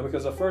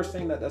 Because the first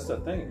thing that's the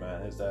thing,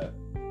 man, is that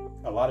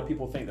a lot of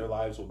people think their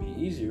lives will be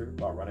easier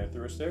by running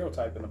through a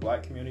stereotype in the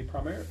black community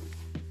primarily.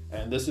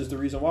 And this is the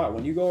reason why.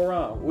 When you go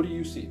around, what do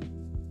you see?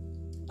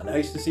 And I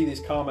used to see these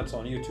comments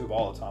on YouTube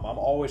all the time. I'm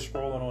always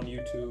scrolling on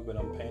YouTube and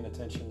I'm paying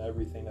attention to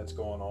everything that's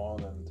going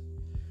on. And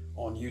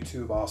on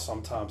YouTube, I'll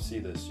sometimes see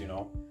this,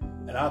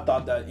 And I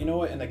thought that,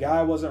 and the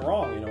guy wasn't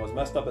wrong. As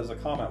messed up as the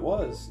comment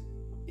was,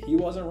 he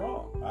wasn't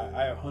wrong.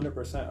 I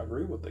 100%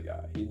 agree with the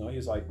guy.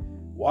 He's like,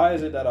 why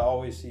is it that I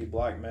always see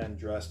black men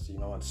dressed,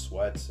 in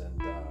sweats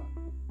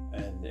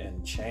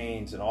and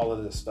chains and all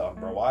of this stuff,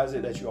 bro? Why is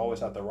it that you always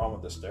have to run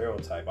with the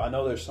stereotype? I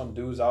know there's some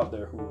dudes out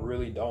there who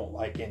really don't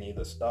like any of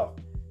the stuff.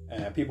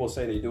 And people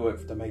say they do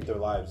it to make their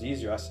lives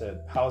easier. I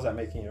said, how is that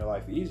making your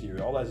life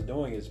easier? All that's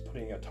doing is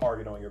putting a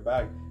target on your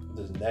back with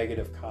this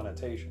negative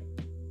connotation.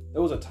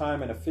 There was a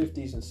time in the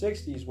 50s and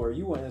 60s where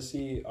you wouldn't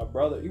see a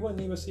brother, you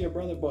wouldn't even see a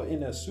brother but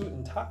in a suit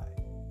and tie.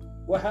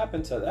 What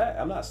happened to that?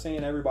 I'm not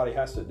saying everybody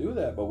has to do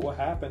that, but what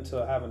happened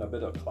to having a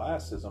bit of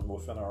classism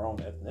within our own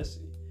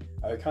ethnicity?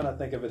 I kind of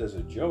think of it as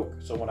a joke.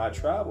 So when I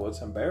travel,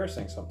 it's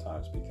embarrassing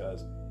sometimes,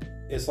 because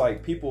it's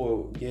like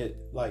people get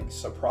like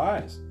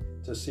surprised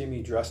to see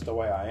me dressed the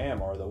way I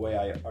am or the way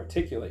I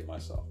articulate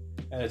myself.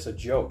 And it's a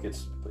joke.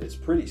 It's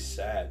pretty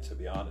sad, to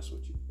be honest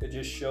with you. It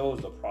just shows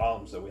the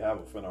problems that we have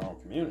within our own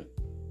community.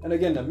 And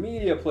again, the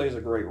media plays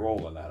a great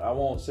role in that. I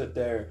won't sit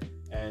there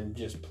and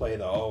just play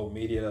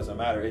media doesn't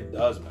matter. It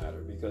does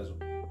matter, because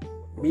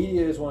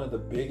media is one of the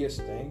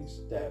biggest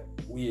things that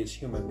we as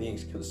human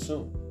beings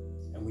consume.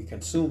 And we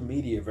consume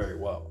media very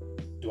well.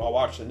 Do I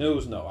watch the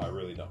news? No, I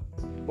really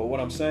don't. But what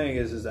I'm saying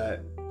is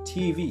that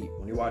TV,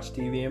 when you watch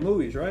TV and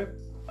movies, right?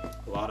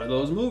 A lot of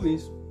those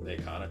movies, they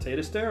connotate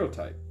a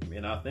stereotype. You may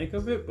not think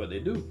of it, but they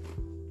do.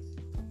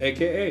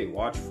 AKA,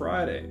 Watch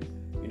Friday.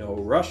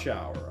 Rush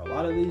Hour, a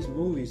lot of these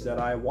movies that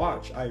I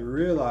watch, I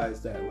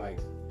realize that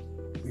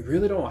we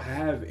really don't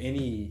have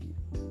any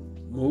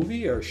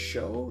movie or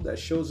show that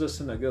shows us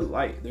in a good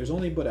light. There's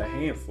only but a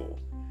handful.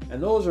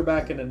 And those are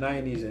back in the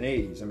 90s and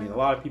 80s. I mean, a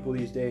lot of people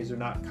these days are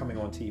not coming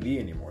on TV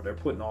anymore. They're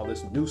putting all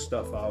this new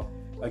stuff out.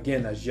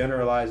 Again, that's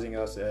generalizing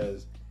us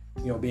as,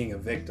 being a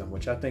victim,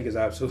 which I think is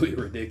absolutely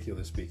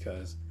ridiculous,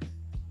 because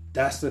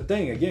that's the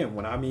thing. Again,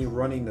 when I mean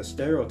running the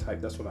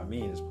stereotype, that's what I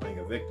mean, is playing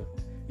a victim.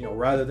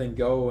 Rather than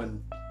go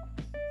and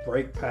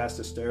break past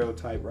the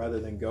stereotype, rather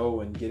than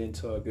go and get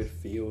into a good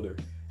field or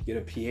get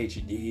a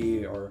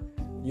PhD or,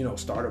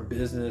 start a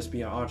business,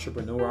 be an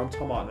entrepreneur. I'm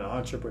talking about an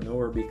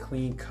entrepreneur, be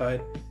clean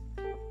cut.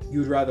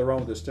 You'd rather run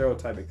with the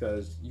stereotype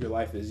because your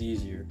life is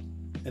easier.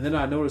 And then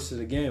I noticed it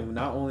again,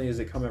 not only is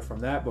it coming from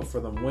that, but for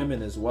the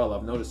women as well.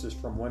 I've noticed this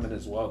from women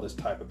as well, this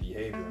type of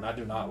behavior. And I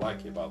do not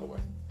like it, by the way.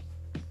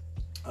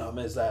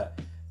 Is that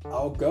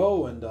I'll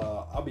go and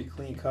I'll be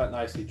clean cut,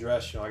 nicely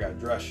dressed. I got a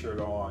dress shirt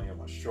on,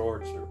 my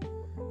shorts, or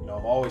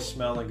I'm always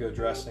smelling good,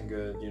 dressing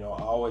good. I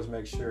always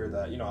make sure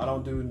that, I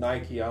don't do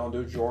Nike, I don't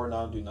do Jordan,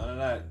 I don't do none of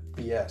that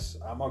BS.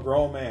 I'm a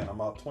grown man.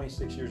 I'm about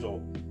 26 years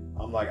old.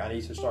 I'm like, I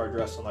need to start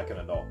dressing like an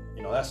adult.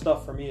 That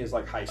stuff for me is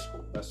like high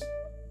school.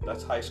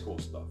 That's high school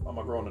stuff. I'm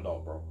a grown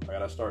adult, bro. I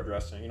gotta start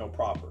dressing,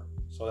 proper.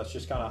 So that's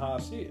just kind of how I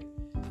see it.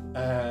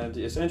 And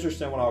it's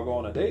interesting when I'll go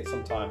on a date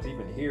sometimes,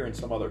 even here in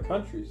some other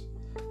countries,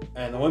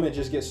 and the women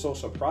just get so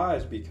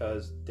surprised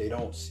because they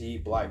don't see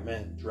black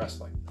men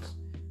dressed like this.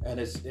 And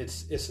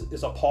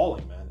it's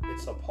appalling, man.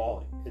 It's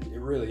appalling. It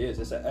really is.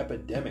 It's an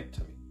epidemic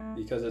to me,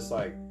 because it's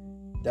like,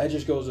 that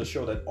just goes to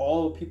show that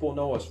all people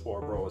know us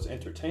for, bro, is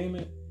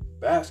entertainment,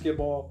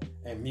 basketball,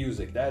 and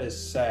music. That is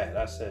sad.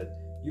 I said,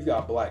 you've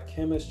got black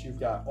chemists, you've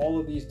got all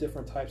of these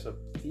different types of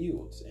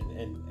fields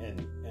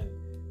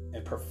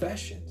and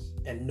professions,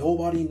 and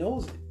nobody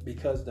knows it,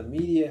 because the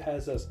media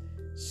has us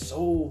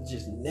so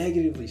just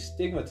negatively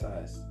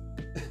stigmatized.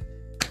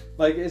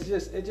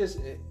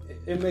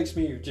 It makes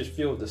me just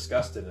feel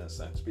disgusted in a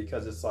sense,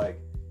 because it's like,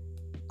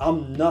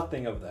 I'm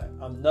nothing of that.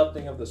 I'm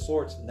nothing of the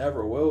sorts,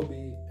 never will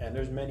be. And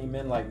there's many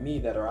men like me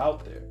that are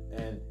out there.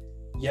 And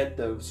yet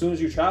as soon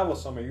as you travel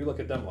somewhere, you look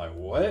at them like,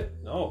 what?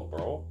 No,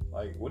 bro.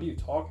 Like, what are you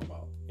talking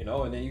about?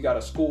 And then you got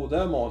to school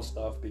them on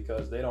stuff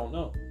because they don't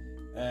know.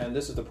 And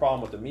this is the problem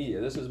with the media.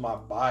 This is my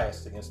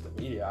bias against the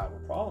media. I have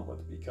a problem with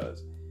it,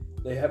 because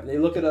they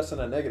look at us in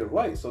a negative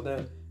light. So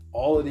then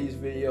all of these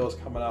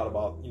videos coming out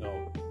about,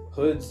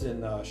 hoods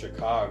in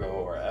Chicago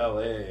or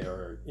LA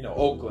or,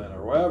 Oakland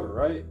or wherever,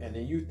 right? And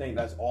then you think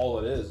that's all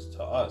it is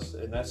to us.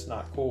 And that's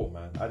not cool,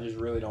 man. I just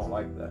really don't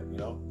like that,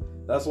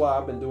 That's why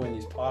I've been doing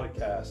these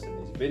podcasts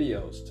and these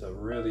videos to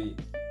really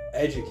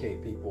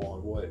educate people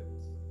on what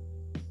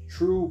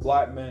true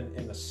black men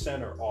in the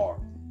center are.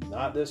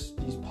 Not these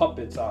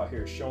puppets out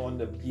here showing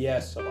the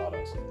BS about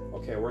us.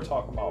 Okay, we're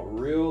talking about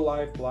real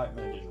life black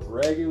men, just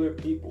regular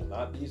people,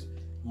 not these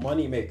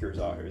money makers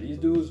out here. These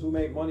dudes who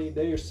make money,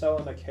 they are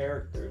selling a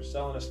character,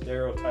 selling a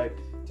stereotype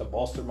to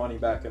bolster money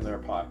back in their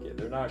pocket.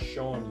 They're not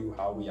showing you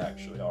how we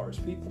actually are as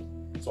people.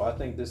 So I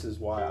think this is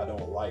why I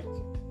don't like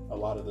a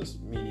lot of this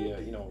media,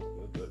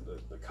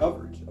 the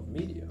coverage of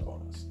media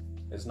on us.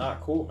 It's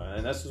not cool, man.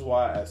 And this is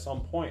why at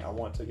some point I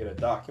want to get a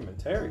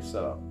documentary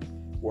set up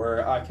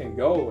where I can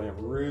go and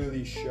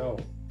really show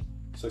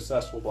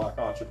successful black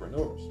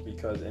entrepreneurs,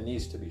 because it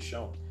needs to be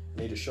shown.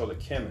 I need to show the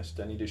chemists.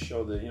 I need to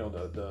show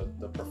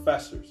the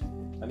professors.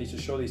 I need to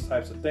show these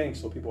types of things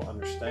so people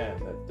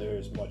understand that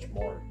there's much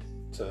more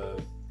to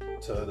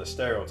the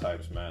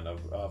stereotypes, man,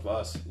 of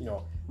us,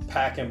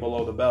 packing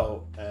below the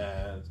belt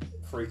and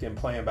freaking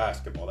playing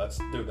basketball.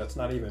 That's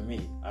not even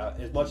me.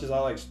 As much as I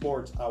like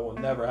sports, I will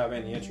never have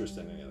any interest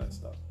in any of that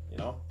stuff,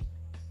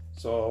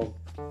 So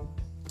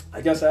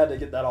I guess I had to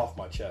get that off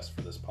my chest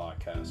for this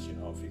podcast,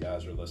 if you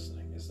guys are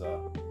listening.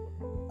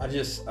 I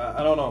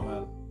don't know,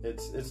 man.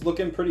 It's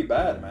looking pretty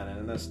bad, man. And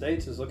in the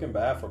States, it's looking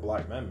bad for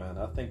black men, man.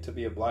 I think to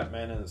be a black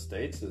man in the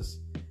States is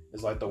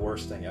like the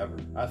worst thing ever.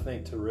 I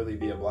think to really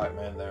be a black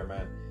man there,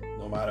 man,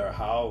 no matter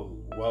how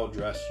well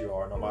dressed you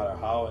are, no matter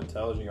how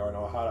intelligent you are,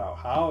 no matter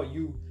how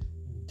you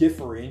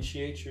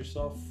differentiate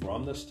yourself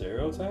from the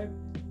stereotype,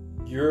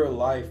 your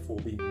life will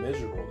be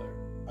miserable there.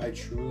 I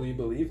truly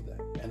believe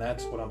that. And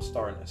that's what I'm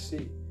starting to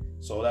see.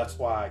 So that's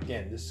why,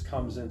 again, this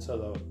comes into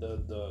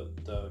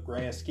the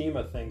grand scheme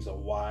of things of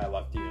why I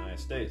left the United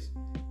States.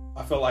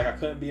 I felt like I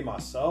couldn't be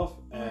myself,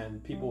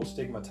 and people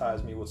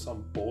stigmatize me with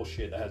some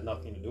bullshit that has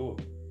nothing to do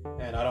with it.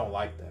 And I don't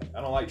like that.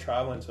 I don't like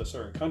traveling to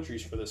certain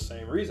countries for the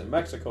same reason.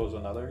 Mexico is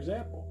another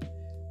example.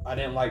 I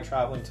didn't like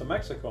traveling to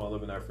Mexico and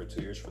living there for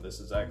 2 years for this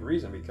exact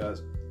reason,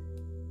 because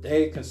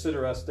they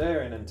consider us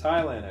there, and in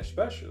Thailand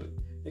especially,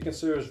 they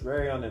consider us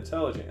very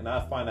unintelligent, and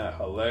I find that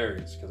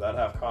hilarious, because I'd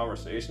have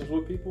conversations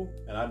with people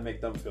and I'd make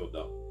them feel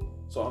dumb.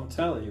 So I'm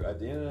telling you, at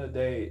the end of the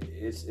day,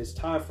 it's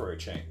time for a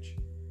change.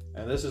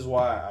 And this is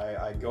why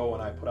I go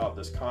and I put out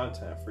this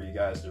content for you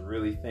guys to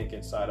really think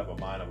inside of a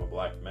mind of a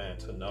black man,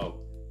 to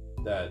know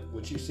that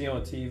what you see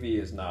on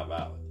TV is not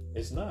valid.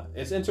 It's not.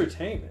 It's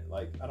entertainment.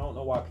 Like, I don't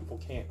know why people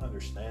can't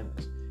understand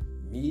this.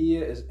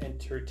 Media is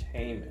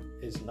entertainment.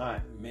 It's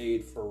not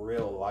made for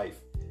real life.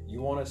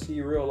 You want to see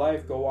real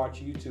life, go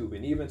watch YouTube.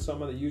 And even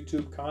some of the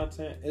YouTube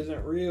content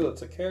isn't real.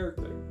 It's a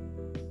character.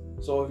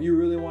 So if you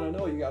really want to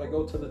know, you got to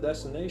go to the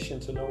destination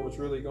to know what's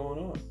really going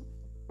on.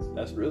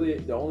 That's really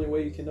the only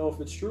way you can know if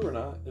it's true or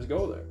not, is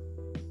go there.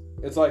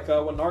 It's like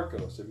with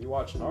Narcos. If you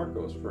watch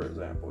Narcos, for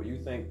example, you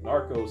think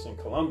Narcos in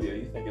Colombia,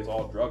 you think it's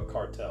all drug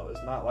cartel.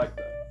 It's not like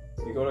that.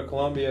 If you go to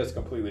Colombia, it's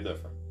completely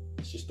different.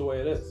 It's just the way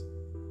it is.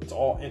 It's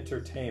all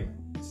entertainment.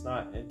 It's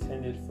not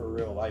intended for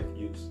real life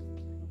use.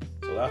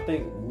 So I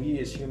think we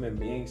as human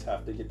beings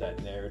have to get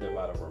that narrative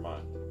out of our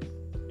mind.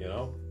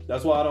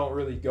 That's why I don't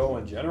really go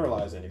and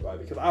generalize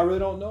anybody, because I really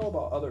don't know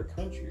about other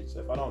countries.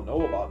 If I don't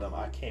know about them,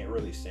 I can't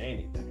really say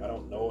anything. I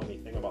don't know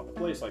anything about the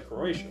place, like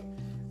Croatia.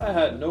 I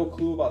had no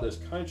clue about this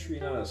country,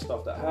 none of the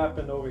stuff that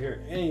happened over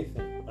here,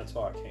 anything,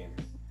 until I came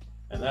here.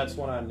 And that's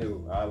when I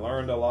knew. I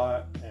learned a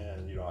lot,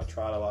 and I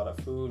tried a lot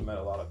of food, met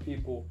a lot of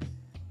people,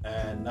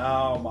 and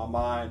now my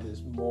mind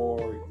is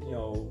more,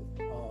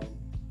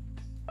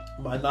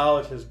 my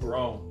knowledge has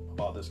grown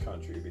about this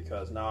country,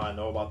 because now I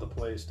know about the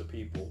place, the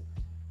people,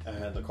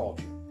 and the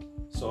culture.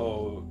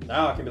 So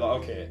now I can be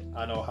like, okay,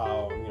 I know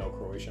how,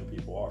 Croatian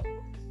people are.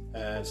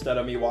 And instead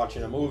of me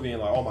watching a movie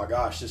and like, oh my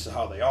gosh, this is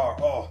how they are.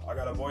 Oh, I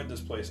gotta avoid this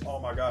place. Oh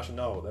my gosh,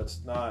 no,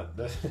 that's not.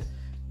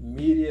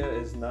 Media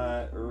is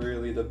not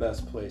really the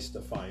best place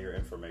to find your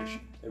information.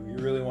 If you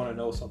really want to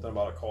know something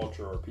about a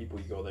culture or people,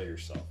 you go there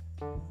yourself.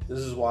 This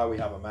is why we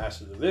have a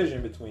massive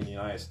division between the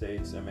United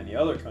States and many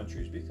other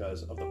countries,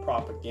 because of the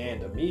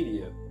propaganda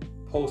media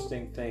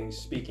posting things,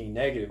 speaking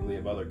negatively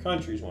of other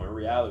countries, when in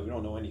reality, we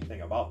don't know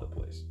anything about the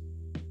place.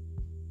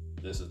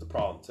 This is the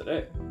problem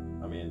today.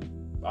 I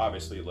mean,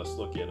 obviously, let's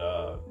look at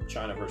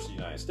China versus the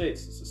United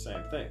States. It's the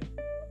same thing.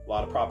 A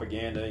lot of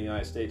propaganda in the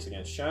United States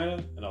against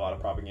China, and a lot of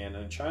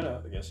propaganda in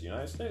China against the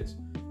United States.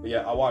 But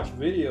yeah, I watch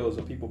videos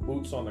of people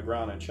boots on the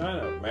ground in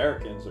China,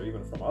 Americans or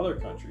even from other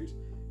countries,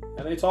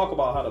 and they talk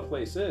about how the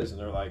place is,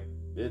 and they're like,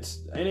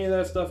 it's any of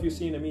that stuff you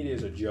see in the media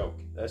is a joke.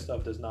 That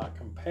stuff does not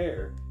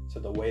compare to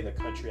the way the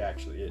country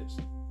actually is.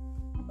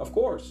 Of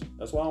course,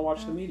 that's why I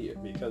watch the media,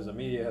 because the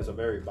media has a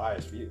very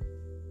biased view.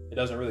 It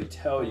doesn't really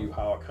tell you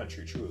how a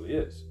country truly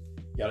is.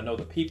 You got to know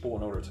the people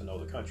in order to know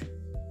the country.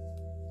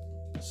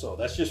 So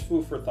that's just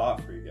food for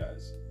thought for you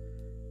guys.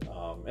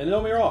 And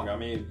don't be wrong. I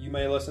mean, you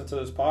may listen to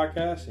this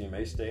podcast and you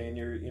may stay in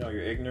your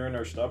ignorant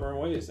or stubborn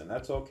ways, and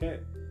that's okay.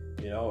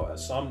 You know,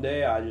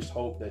 someday I just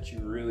hope that you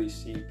really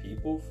see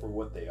people for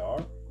what they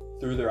are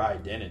through their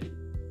identity,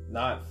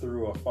 not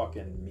through a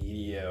fucking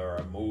media or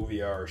a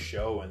movie or a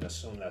show and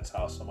assume that's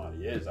how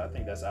somebody is. I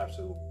think that's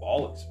absolute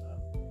bollocks, man.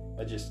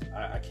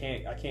 I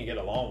can't get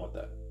along with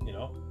that, you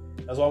know?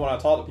 That's why when I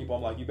talk to people,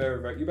 I'm like, you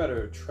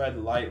better tread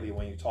lightly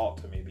when you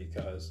talk to me,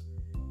 because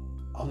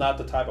I'm not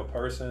the type of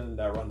person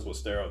that runs with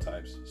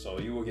stereotypes. So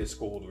you will get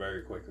schooled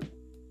very quickly,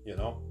 you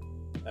know?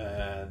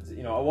 And,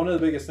 you know, one of the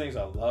biggest things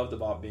I loved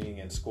about being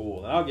in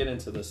school, and I'll get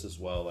into this as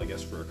well, I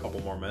guess, for a couple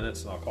more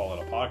minutes, and I'll call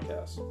it a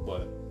podcast,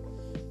 but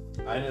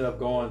I ended up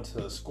going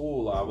to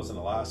school. I was in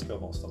Alaska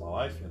most of my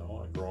life, you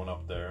know, growing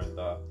up there. And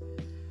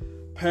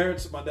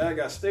my dad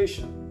got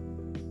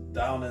stationed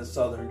down in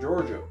southern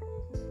Georgia.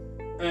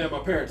 And my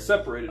parents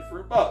separated for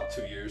about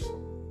 2 years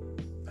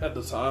at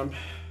the time.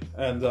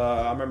 And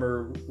I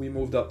remember we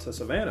moved up to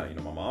Savannah, you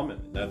know, my mom,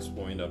 and that's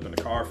when we ended up in a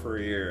car for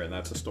a year, and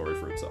that's a story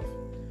for itself.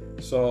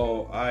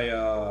 So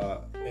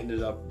I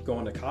ended up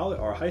going to college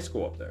or high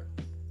school up there.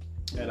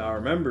 And I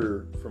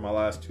remember for my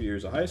last 2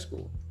 years of high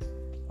school,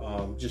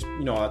 just,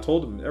 you know, I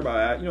told them,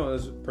 everybody, you know, it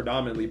was a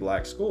predominantly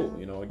black school.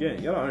 You know, again,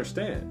 you gotta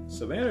understand,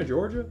 Savannah,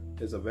 Georgia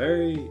is a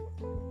very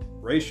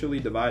racially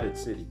divided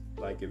city.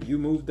 Like, if you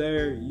move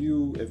there,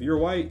 if you're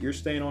white, you're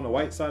staying on the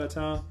white side of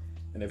town.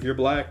 And if you're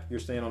black, you're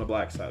staying on the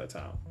black side of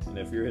town. And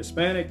if you're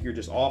Hispanic, you're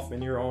just off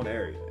in your own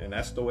area. And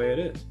that's the way it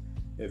is.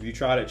 If you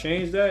try to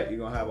change that, you're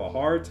going to have a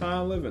hard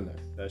time living there.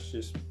 That's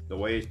just the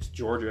way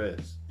Georgia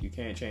is. You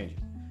can't change it.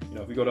 You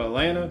know, if you go to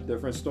Atlanta,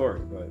 different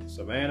story. But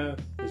Savannah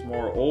is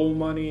more old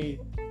money,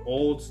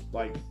 old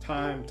like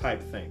time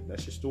type thing.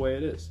 That's just the way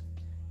it is.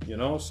 You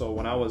know, so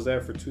when I was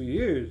there for 2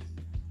 years,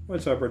 I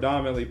went to a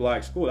predominantly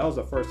black school. That was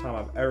the first time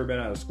I've ever been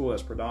at a school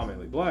that's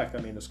predominantly black. I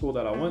mean, the school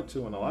that I went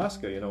to in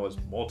Alaska, you know, was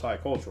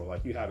multicultural.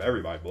 Like, you have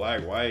everybody,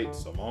 black, white,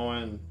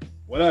 Samoan,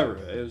 whatever.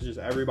 It was just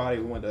everybody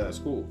who went to that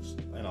school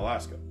in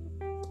Alaska.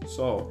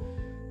 So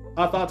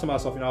I thought to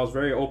myself, you know, I was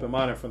very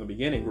open-minded from the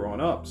beginning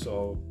growing up.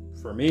 So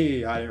for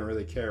me, I didn't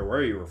really care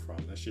where you were from.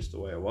 That's just the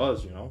way it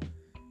was, you know.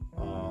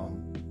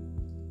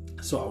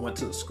 So I went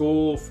to the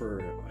school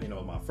for, you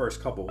know, my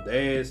first couple of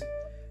days.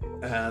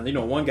 And, you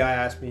know, one guy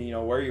asked me, you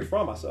know, where are you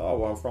from? I said, oh,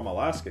 well, I'm from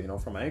Alaska, you know,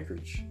 from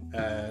Anchorage.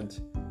 And,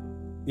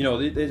 you know,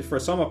 they, for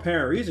some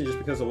apparent reason, just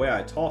because of the way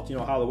I talked, you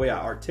know, how the way I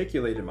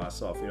articulated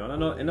myself, you know.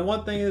 And the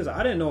one thing is,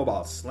 I didn't know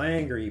about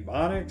slang or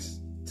Ebonics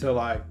till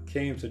I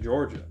came to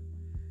Georgia.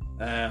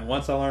 And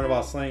once I learned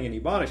about slang and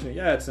Ebonics, you know,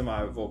 yeah, it's in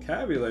my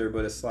vocabulary,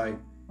 but it's like,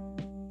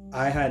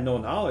 I had no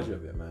knowledge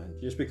of it, man.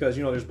 Just because,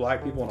 you know, there's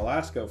black people in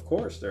Alaska, of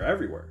course, they're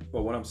everywhere.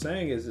 But what I'm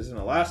saying is in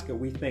Alaska,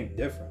 we think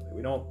differently.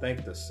 We don't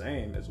think the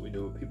same as we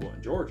do with people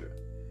in Georgia.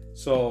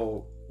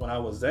 So when I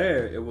was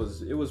there, it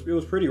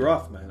was pretty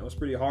rough, man. It was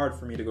pretty hard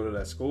for me to go to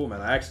that school,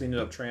 man. I actually ended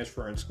up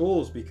transferring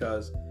schools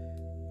because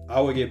I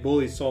would get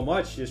bullied so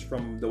much just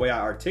from the way I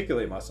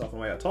articulate myself and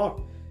the way I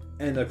talk.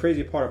 And the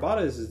crazy part about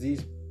it is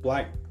these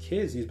black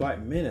kids, these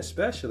black men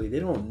especially, they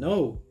don't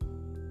know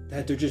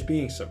that they're just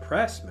being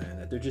suppressed, man.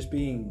 That they're just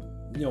being,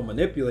 you know,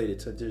 manipulated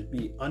to just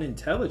be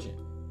unintelligent.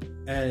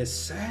 And it's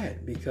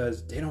sad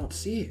because they don't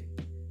see it.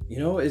 You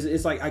know,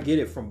 it's like I get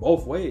it from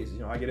both ways. You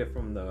know, I get it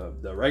from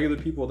the regular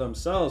people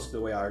themselves,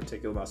 the way I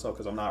articulate myself,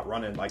 because I'm not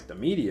running like the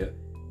media.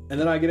 And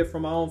then I get it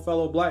from my own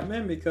fellow black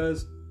men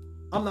because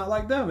I'm not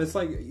like them. It's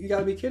like, you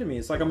gotta be kidding me.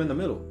 It's like I'm in the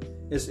middle.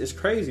 It's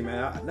crazy,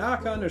 man. Now I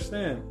can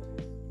understand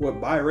what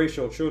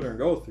biracial children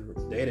go through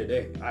day to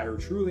day. I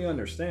truly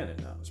understand it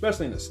now,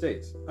 especially in the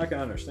States. I can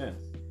understand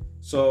it.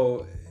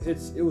 So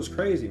it was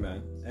crazy,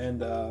 man.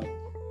 And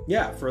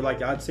yeah, for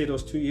like, I'd say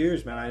those 2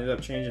 years, man, I ended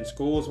up changing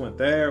schools, went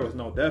there, was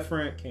no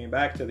different, came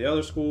back to the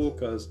other school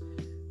because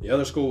the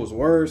other school was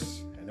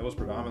worse and it was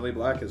predominantly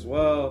black as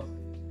well.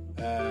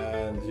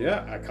 And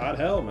yeah, I caught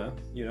hell, man.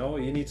 You know,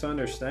 you need to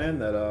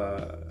understand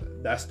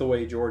that that's the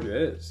way Georgia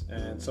is,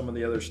 and some of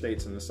the other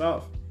states in the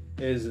South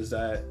is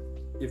that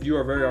if you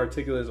are very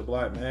articulate as a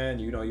black man,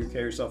 you know, you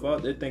carry yourself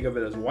up, they think of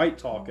it as white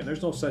talk, and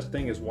there's no such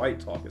thing as white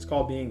talk. It's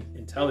called being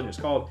intelligent. It's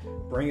called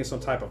bringing some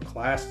type of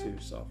class to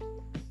yourself,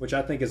 which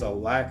I think is a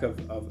lack of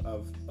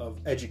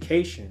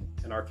education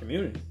in our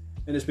community.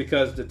 And it's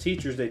because the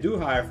teachers they do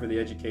hire for the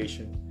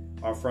education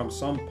are from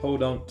some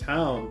podunk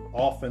town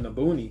off in the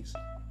boonies,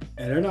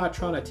 and they're not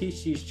trying to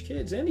teach these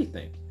kids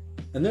anything.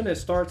 And then it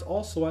starts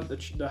also at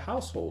the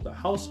household. The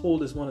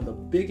household is one of the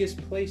biggest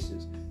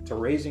places to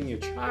raising your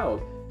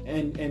child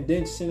and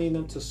then sending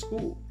them to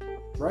school,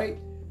 right?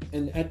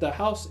 And at the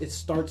house, it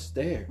starts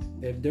there.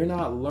 If they're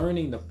not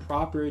learning the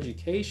proper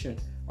education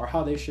or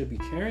how they should be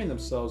carrying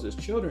themselves as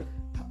children,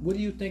 what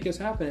do you think is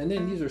happening? And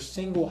then these are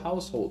single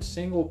households,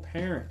 single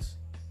parents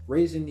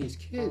raising these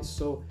kids.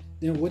 So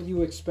then what do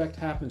you expect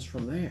happens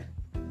from there?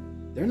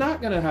 They're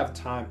not going to have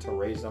time to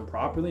raise them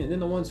properly. And then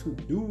the ones who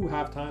do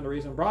have time to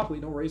raise them properly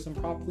don't raise them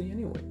properly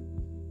anyway.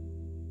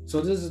 So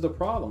this is the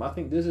problem. I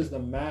think this is the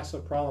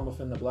massive problem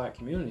within the black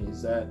community,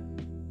 is that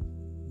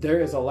there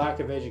is a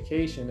lack of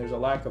education. There's a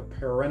lack of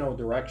parental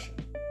direction.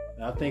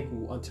 And I think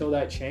until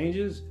that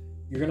changes,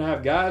 you're going to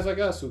have guys like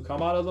us who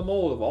come out of the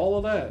mold of all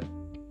of that.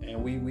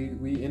 And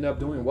we end up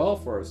doing well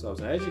for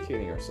ourselves and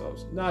educating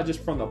ourselves, not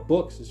just from the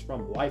books, it's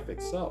from life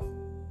itself.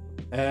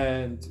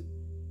 And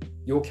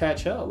you'll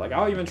catch hell. Like,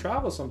 I'll even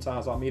travel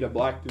sometimes. I'll meet a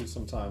black dude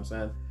sometimes,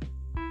 and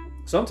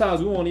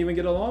sometimes we won't even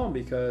get along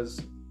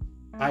because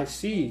I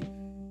see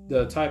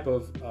the type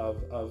of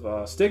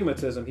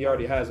stigmatism he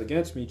already has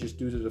against me just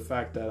due to the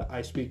fact that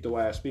I speak the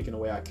way I speak and the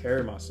way I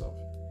carry myself.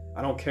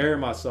 I don't carry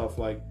myself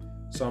like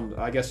some,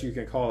 I guess you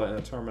can call it in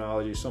a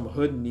terminology, some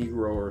hood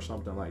Negro or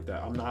something like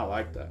that. I'm not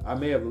like that. I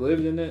may have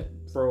lived in it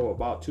for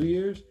about 2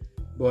 years,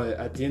 but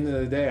at the end of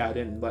the day, I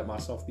didn't let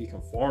myself be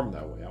conformed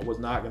that way. I was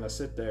not going to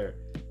sit there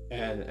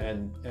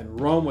and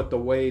run with the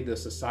way the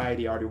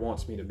society already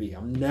wants me to be.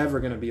 I'm never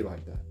going to be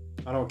like that.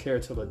 I don't care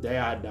till the day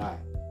I die.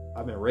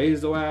 I've been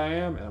raised the way I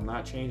am, and I'm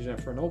not changing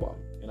it for nobody.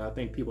 And I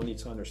think people need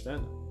to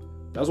understand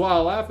that. That's why I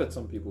laugh at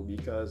some people,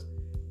 because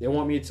they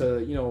want me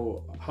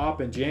to,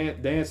 hop and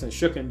dance and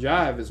shook and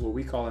jive is what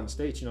we call in the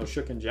States.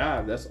 Shook and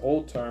jive. That's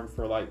old term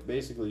for, like,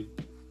 basically,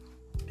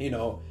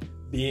 being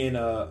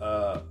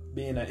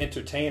an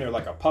entertainer,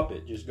 like a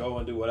puppet. Just go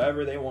and do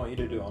whatever they want you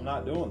to do. I'm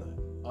not doing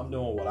that. I'm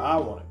doing what I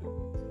want to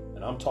do,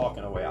 and I'm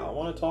talking the way I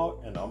want to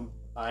talk, and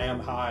I am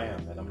how I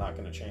am, and I'm not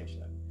going to change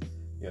that.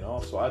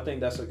 So I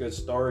think that's a good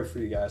story for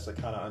you guys to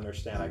kind of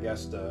understand, I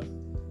guess, the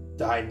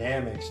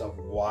dynamics of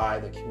why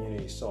the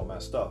community is so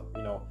messed up,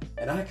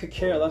 and I could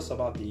care less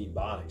about the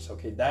Ebonics.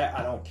 Okay, that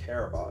I don't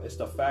care about. It's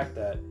the fact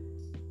that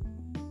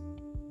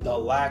the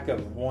lack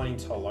of wanting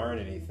to learn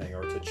anything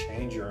or to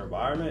change your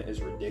environment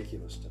is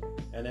ridiculous to me.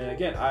 And then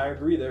again, I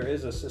agree there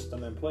is a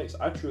system in place.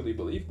 I truly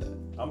believe that.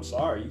 I'm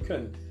sorry,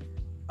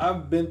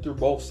 I've been through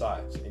both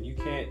sides, and you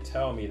can't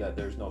tell me that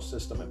there's no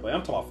system in play.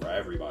 I'm talking about for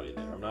everybody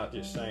there. I'm not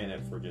just saying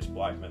it for just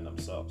black men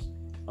themselves.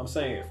 I'm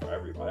saying it for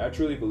everybody. I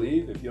truly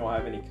believe if you don't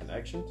have any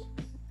connections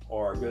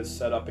or a good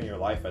setup in your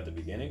life at the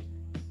beginning,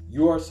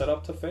 you are set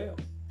up to fail.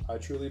 I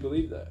truly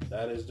believe that.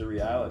 That is the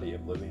reality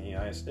of living in the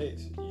United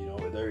States.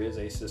 There is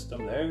a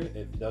system there.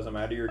 It doesn't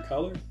matter your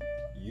color.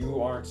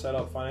 You aren't set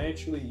up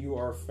financially. You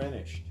are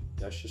finished.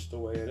 That's just the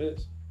way it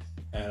is.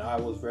 And I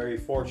was very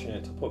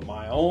fortunate to put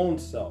my own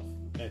self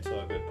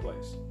into a good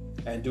place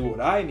and do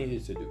what I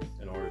needed to do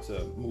in order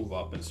to move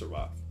up and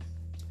survive.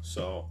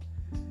 So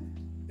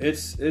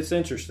it's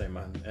interesting,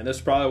 man. And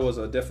this probably was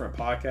a different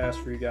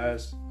podcast for you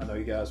guys. I know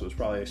you guys was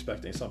probably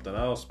expecting something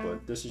else,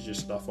 but this is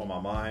just stuff on my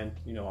mind.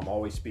 I'm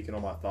always speaking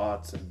on my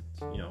thoughts and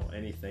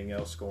anything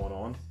else going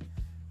on.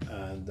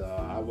 And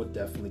I would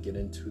definitely get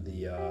into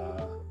the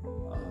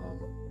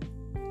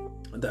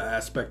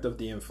aspect of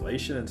the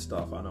inflation and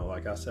stuff. I know,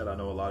 like I said, I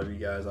know a lot of you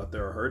guys out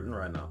there are hurting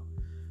right now.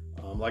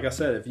 Like I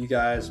said, if you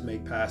guys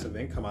make passive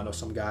income, I know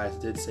some guys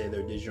did say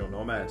they're digital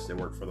nomads. They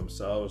work for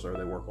themselves or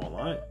they work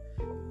online.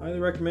 I highly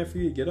recommend for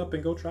you to get up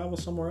and go travel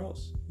somewhere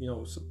else.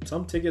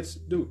 Some tickets,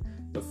 dude,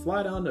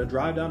 the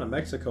drive down to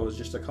Mexico is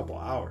just a couple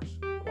hours.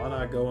 Why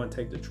not go and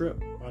take the trip?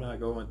 Why not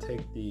go and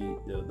take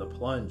the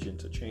plunge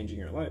into changing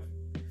your life?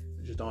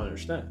 I just don't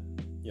understand,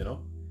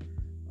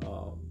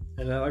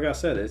 And like I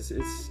said, it's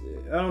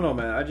I don't know,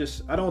 man.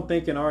 I don't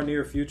think in our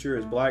near future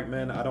as black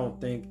men, I don't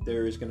think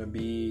there is going to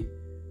be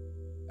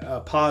a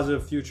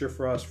positive future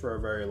for us for a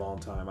very long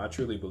time. I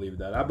truly believe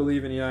that. I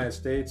believe in the United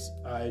States.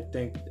 I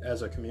think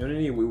as a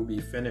community, we will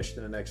be finished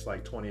in the next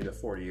 20 to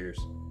 40 years.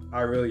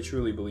 I really,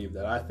 truly believe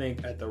that. I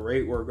think at the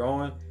rate we're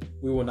going,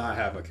 we will not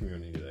have a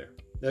community there.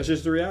 That's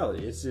just the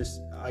reality. It's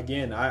just,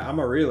 again, I'm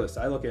a realist.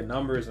 I look at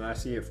numbers and I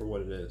see it for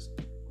what it is.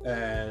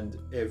 And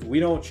if we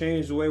don't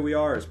change the way we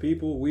are as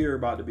people, we are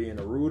about to be in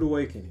a rude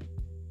awakening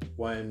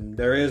when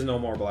there is no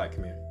more black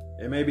community.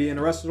 It may be in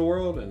the rest of the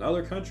world and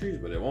other countries,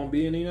 but it won't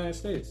be in the United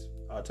States.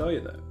 I'll tell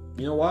you that.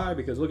 You know why?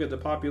 Because look at the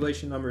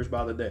population numbers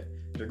by the day.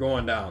 They're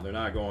going down. They're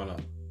not going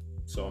up.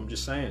 So I'm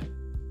just saying,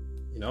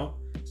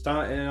 it's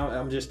time, and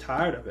I'm just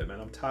tired of it, man.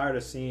 I'm tired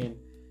of seeing,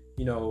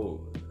 in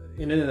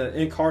the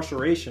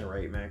incarceration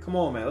rate, man. Come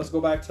on, man. Let's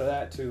go back to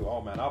that too. Oh,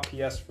 man, I'll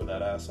PS for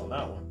that ass on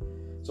that one.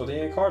 So the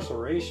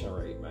incarceration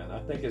rate, man, I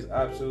think is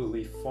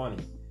absolutely funny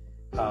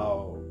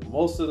how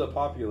most of the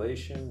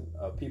population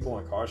of people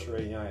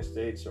incarcerated in the United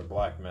States are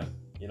black men,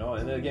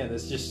 and again,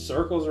 this just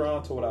circles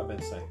around to what I've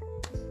been saying.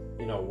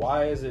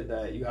 Why is it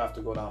that you have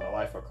to go down a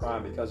life of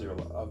crime because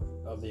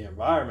of the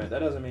environment? That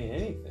doesn't mean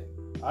anything.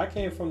 I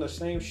came from the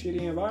same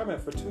shitty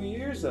environment for 2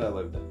 years that I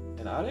lived in,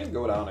 and I didn't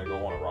go down and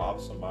go want to rob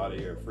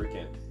somebody or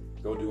freaking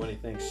go do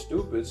anything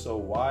stupid. So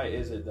why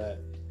is it that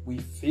we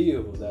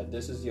feel that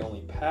this is the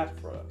only path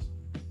for us?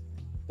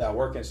 That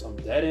working some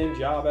dead-end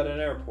job at an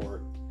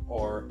airport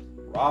or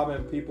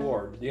robbing people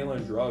or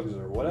dealing drugs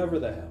or whatever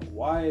the hell.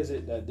 Why is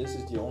it that this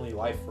is the only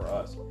life for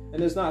us?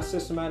 And it's not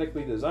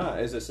systematically designed.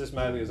 Is it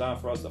systematically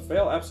designed for us to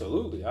fail?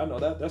 Absolutely. I know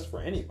that. That's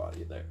for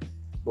anybody there.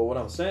 But what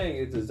I'm saying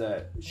is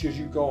that should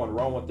you go and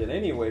run with it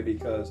anyway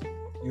because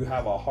you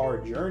have a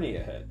hard journey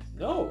ahead?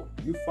 No.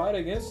 You fight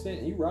against it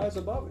and you rise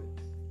above it.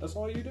 That's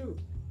all you do.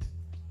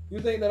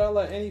 You think that I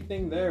let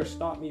anything there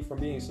stop me from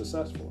being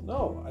successful?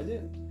 No, I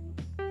didn't.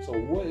 So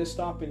what is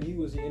stopping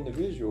you as the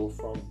individual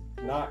from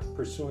not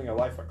pursuing a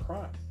life of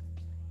crime?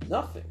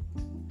 Nothing.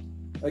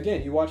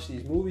 again, you watch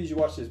these movies, you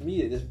watch this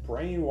media, this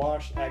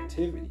brainwashed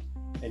activity,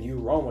 and you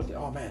run with it.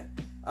 Oh man,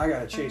 I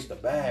gotta chase the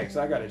bags,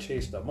 I gotta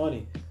chase the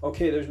money.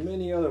 Okay, there's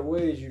many other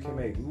ways you can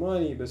make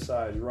money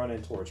besides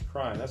running towards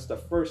crime. That's the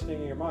first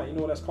thing in your mind. You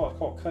know what that's called? It's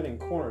called cutting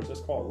corners.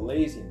 That's called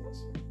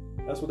laziness.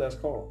 That's what that's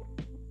called.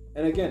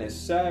 And again, it's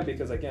sad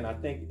because, again, I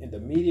think the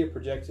media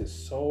projects it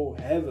so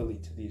heavily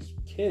to these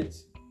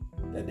kids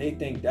that they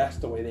think that's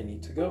the way they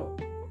need to go.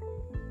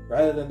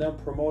 Rather than them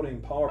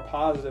promoting more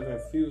positive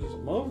infused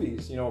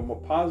movies,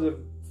 more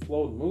positive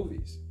flowed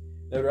movies,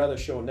 they'd rather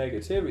show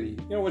negativity,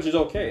 which is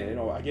okay.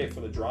 I get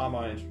for the drama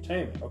and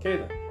entertainment. Okay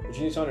then. But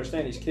you need to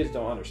understand these kids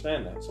don't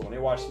understand that. So when they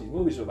watch these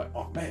movies, they're like,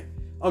 oh man,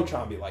 I'm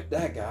trying to be like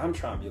that guy. I'm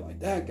trying to be like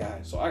that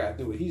guy. So I got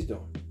to do what he's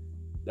doing.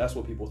 That's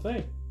what people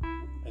think.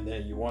 And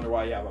then you wonder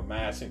why you have a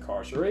mass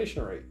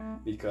incarceration rate,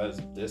 because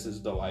this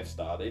is the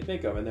lifestyle they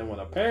think of. And then when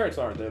the parents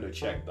aren't there to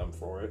check them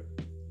for it,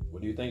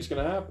 what do you think is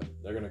going to happen?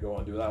 They're going to go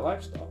and do that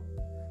lifestyle.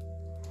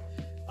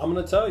 I'm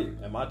going to tell you,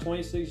 in my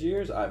 26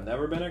 years, I've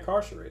never been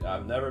incarcerated.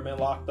 I've never been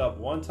locked up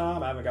one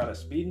time. I haven't got a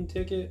speeding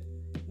ticket,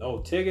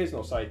 no tickets,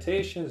 no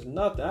citations,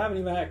 nothing. I haven't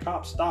even had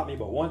cops stop me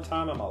but one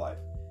time in my life.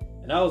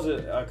 And that was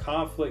a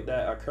conflict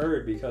that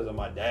occurred because of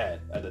my dad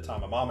at the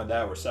time. My mom and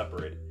dad were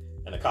separated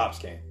and the cops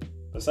came.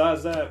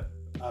 Besides that,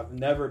 I've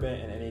never been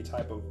in any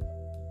type of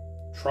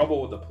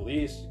trouble with the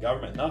police,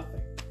 government,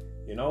 nothing.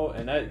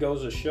 And that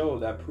goes to show,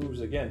 that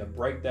proves again, to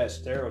break that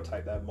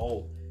stereotype, that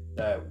mold,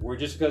 that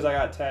just because I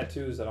got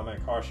tattoos that I'm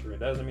incarcerated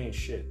doesn't mean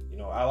shit.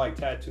 I like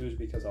tattoos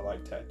because I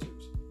like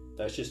tattoos.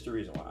 That's just the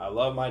reason why. I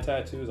love my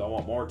tattoos. I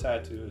want more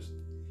tattoos.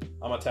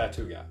 I'm a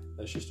tattoo guy.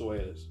 That's just the way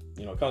it is.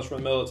 It comes from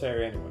the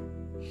military anyway.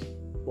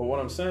 But what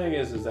I'm saying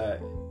is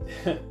that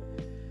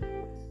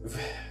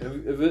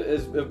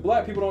if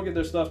black people don't get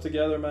their stuff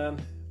together, man,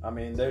 I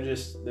mean, they're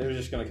just going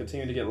to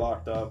continue to get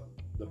locked up.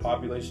 The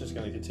population is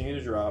going to continue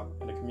to drop,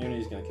 and the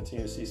community is going to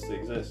continue to cease to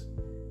exist.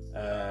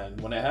 And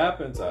when it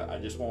happens, I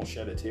just won't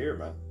shed a tear,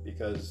 man.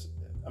 Because,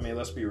 I mean,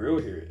 let's be real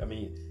here. I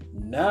mean,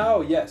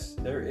 now, yes,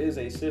 there is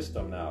a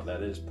system now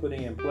that is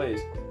putting in place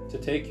to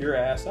take your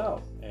ass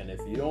out. And if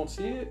you don't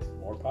see it,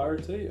 more power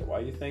to you.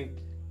 Why do you think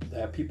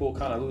that people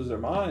kind of lose their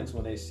minds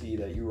when they see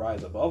that you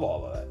rise above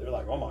all of that? They're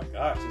like, oh my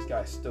gosh, this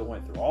guy still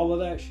went through all of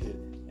that shit,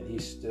 and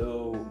he's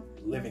still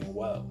living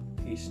well.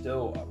 He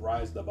still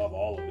rised above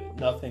all of it.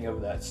 Nothing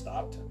of that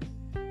stopped him.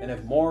 And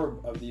if more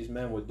of these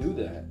men would do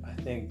that, I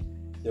think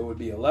there would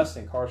be a less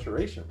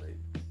incarceration rate.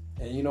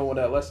 And you know what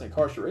that less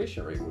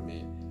incarceration rate would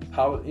mean?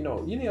 How, you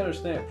need to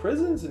understand,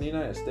 prisons in the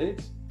United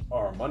States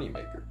are a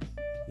moneymaker.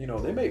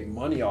 They make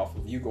money off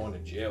of you going to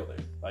jail there.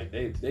 Like,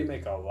 they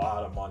make a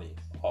lot of money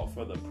off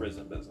of the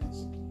prison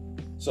business.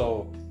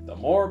 So the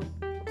more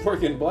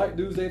freaking black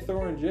dudes they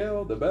throw in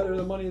jail, the better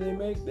the money they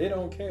make. They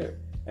don't care.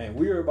 And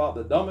we're about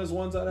the dumbest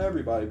ones out of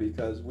everybody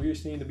because we're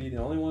seen to be the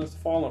only ones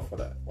falling for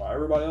that. While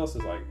everybody else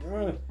is like,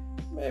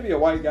 maybe a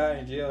white guy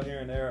in jail here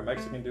and there, a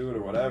Mexican dude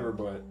or whatever,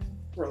 but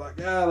we're like,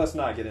 let's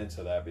not get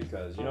into that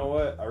because you know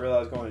what? I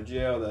realize going to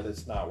jail that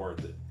it's not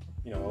worth it.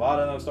 A lot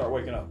of them start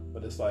waking up,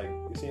 but it's like,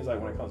 it seems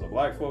like when it comes to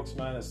black folks,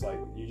 man, it's like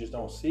you just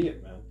don't see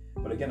it, man.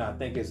 But again, I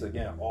think it's,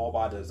 again, all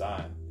by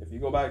design. If you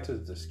go back to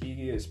the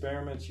Tuskegee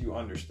experiments, you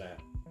understand.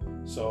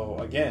 So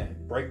again,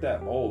 break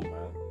that mold,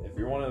 man. If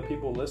you're one of the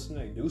people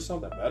listening, do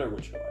something better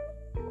with your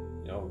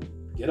life.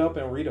 Get up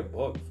and read a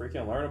book.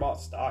 Freaking learn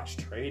about stocks,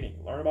 trading.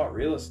 Learn about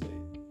real estate.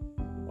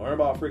 Learn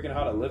about freaking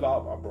how to live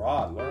out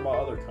abroad. Learn about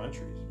other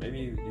countries. Maybe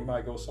you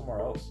might go somewhere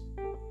else.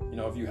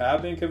 If you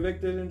have been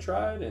convicted and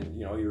tried and,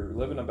 you're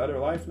living a better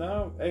life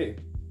now, hey,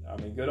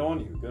 I mean, good on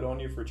you. Good on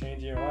you for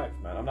changing your life,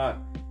 man.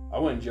 I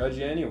wouldn't judge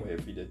you anyway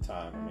if you did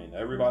time. I mean,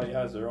 everybody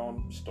has their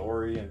own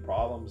story and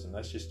problems, and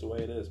that's just the way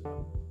it is,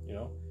 man.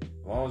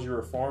 As long as you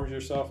reform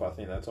yourself, I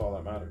think that's all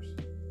that matters.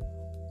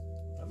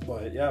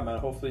 But yeah, man,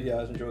 hopefully you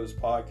guys enjoy this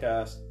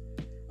podcast.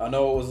 I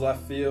know it was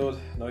left field.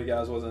 I know you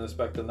guys wasn't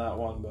expecting that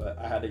one, but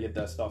I had to get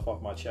that stuff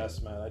off my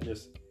chest, man.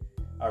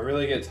 I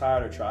really get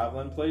tired of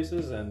traveling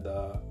places, and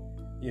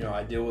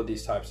I deal with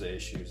these types of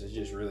issues. It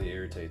just really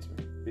irritates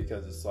me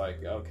because it's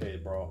like, okay,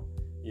 bro,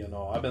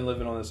 I've been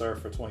living on this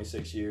earth for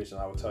 26 years,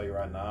 and I will tell you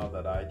right now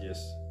that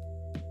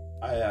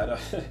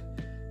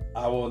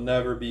I will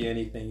never be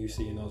anything you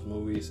see in those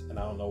movies, and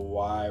I don't know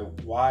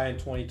why in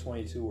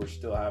 2022 we're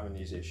still having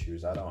these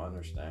issues. I don't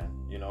understand.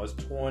 It's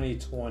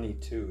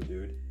 2022,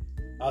 dude.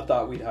 I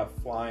thought we'd have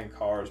flying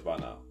cars by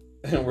now,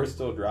 and we're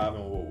still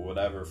driving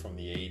whatever from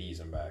the 80s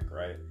and back,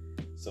 right?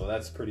 So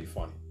that's pretty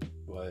funny.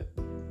 But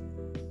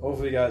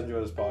hopefully you guys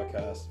enjoy this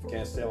podcast. If you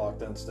can't stay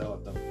locked in, stay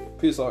locked in.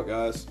 Peace out,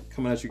 guys.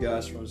 Coming at you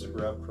guys from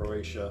Zagreb,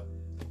 Croatia,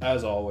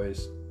 as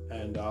always.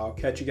 And I'll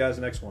catch you guys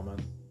next one, man.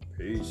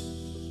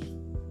 Peace.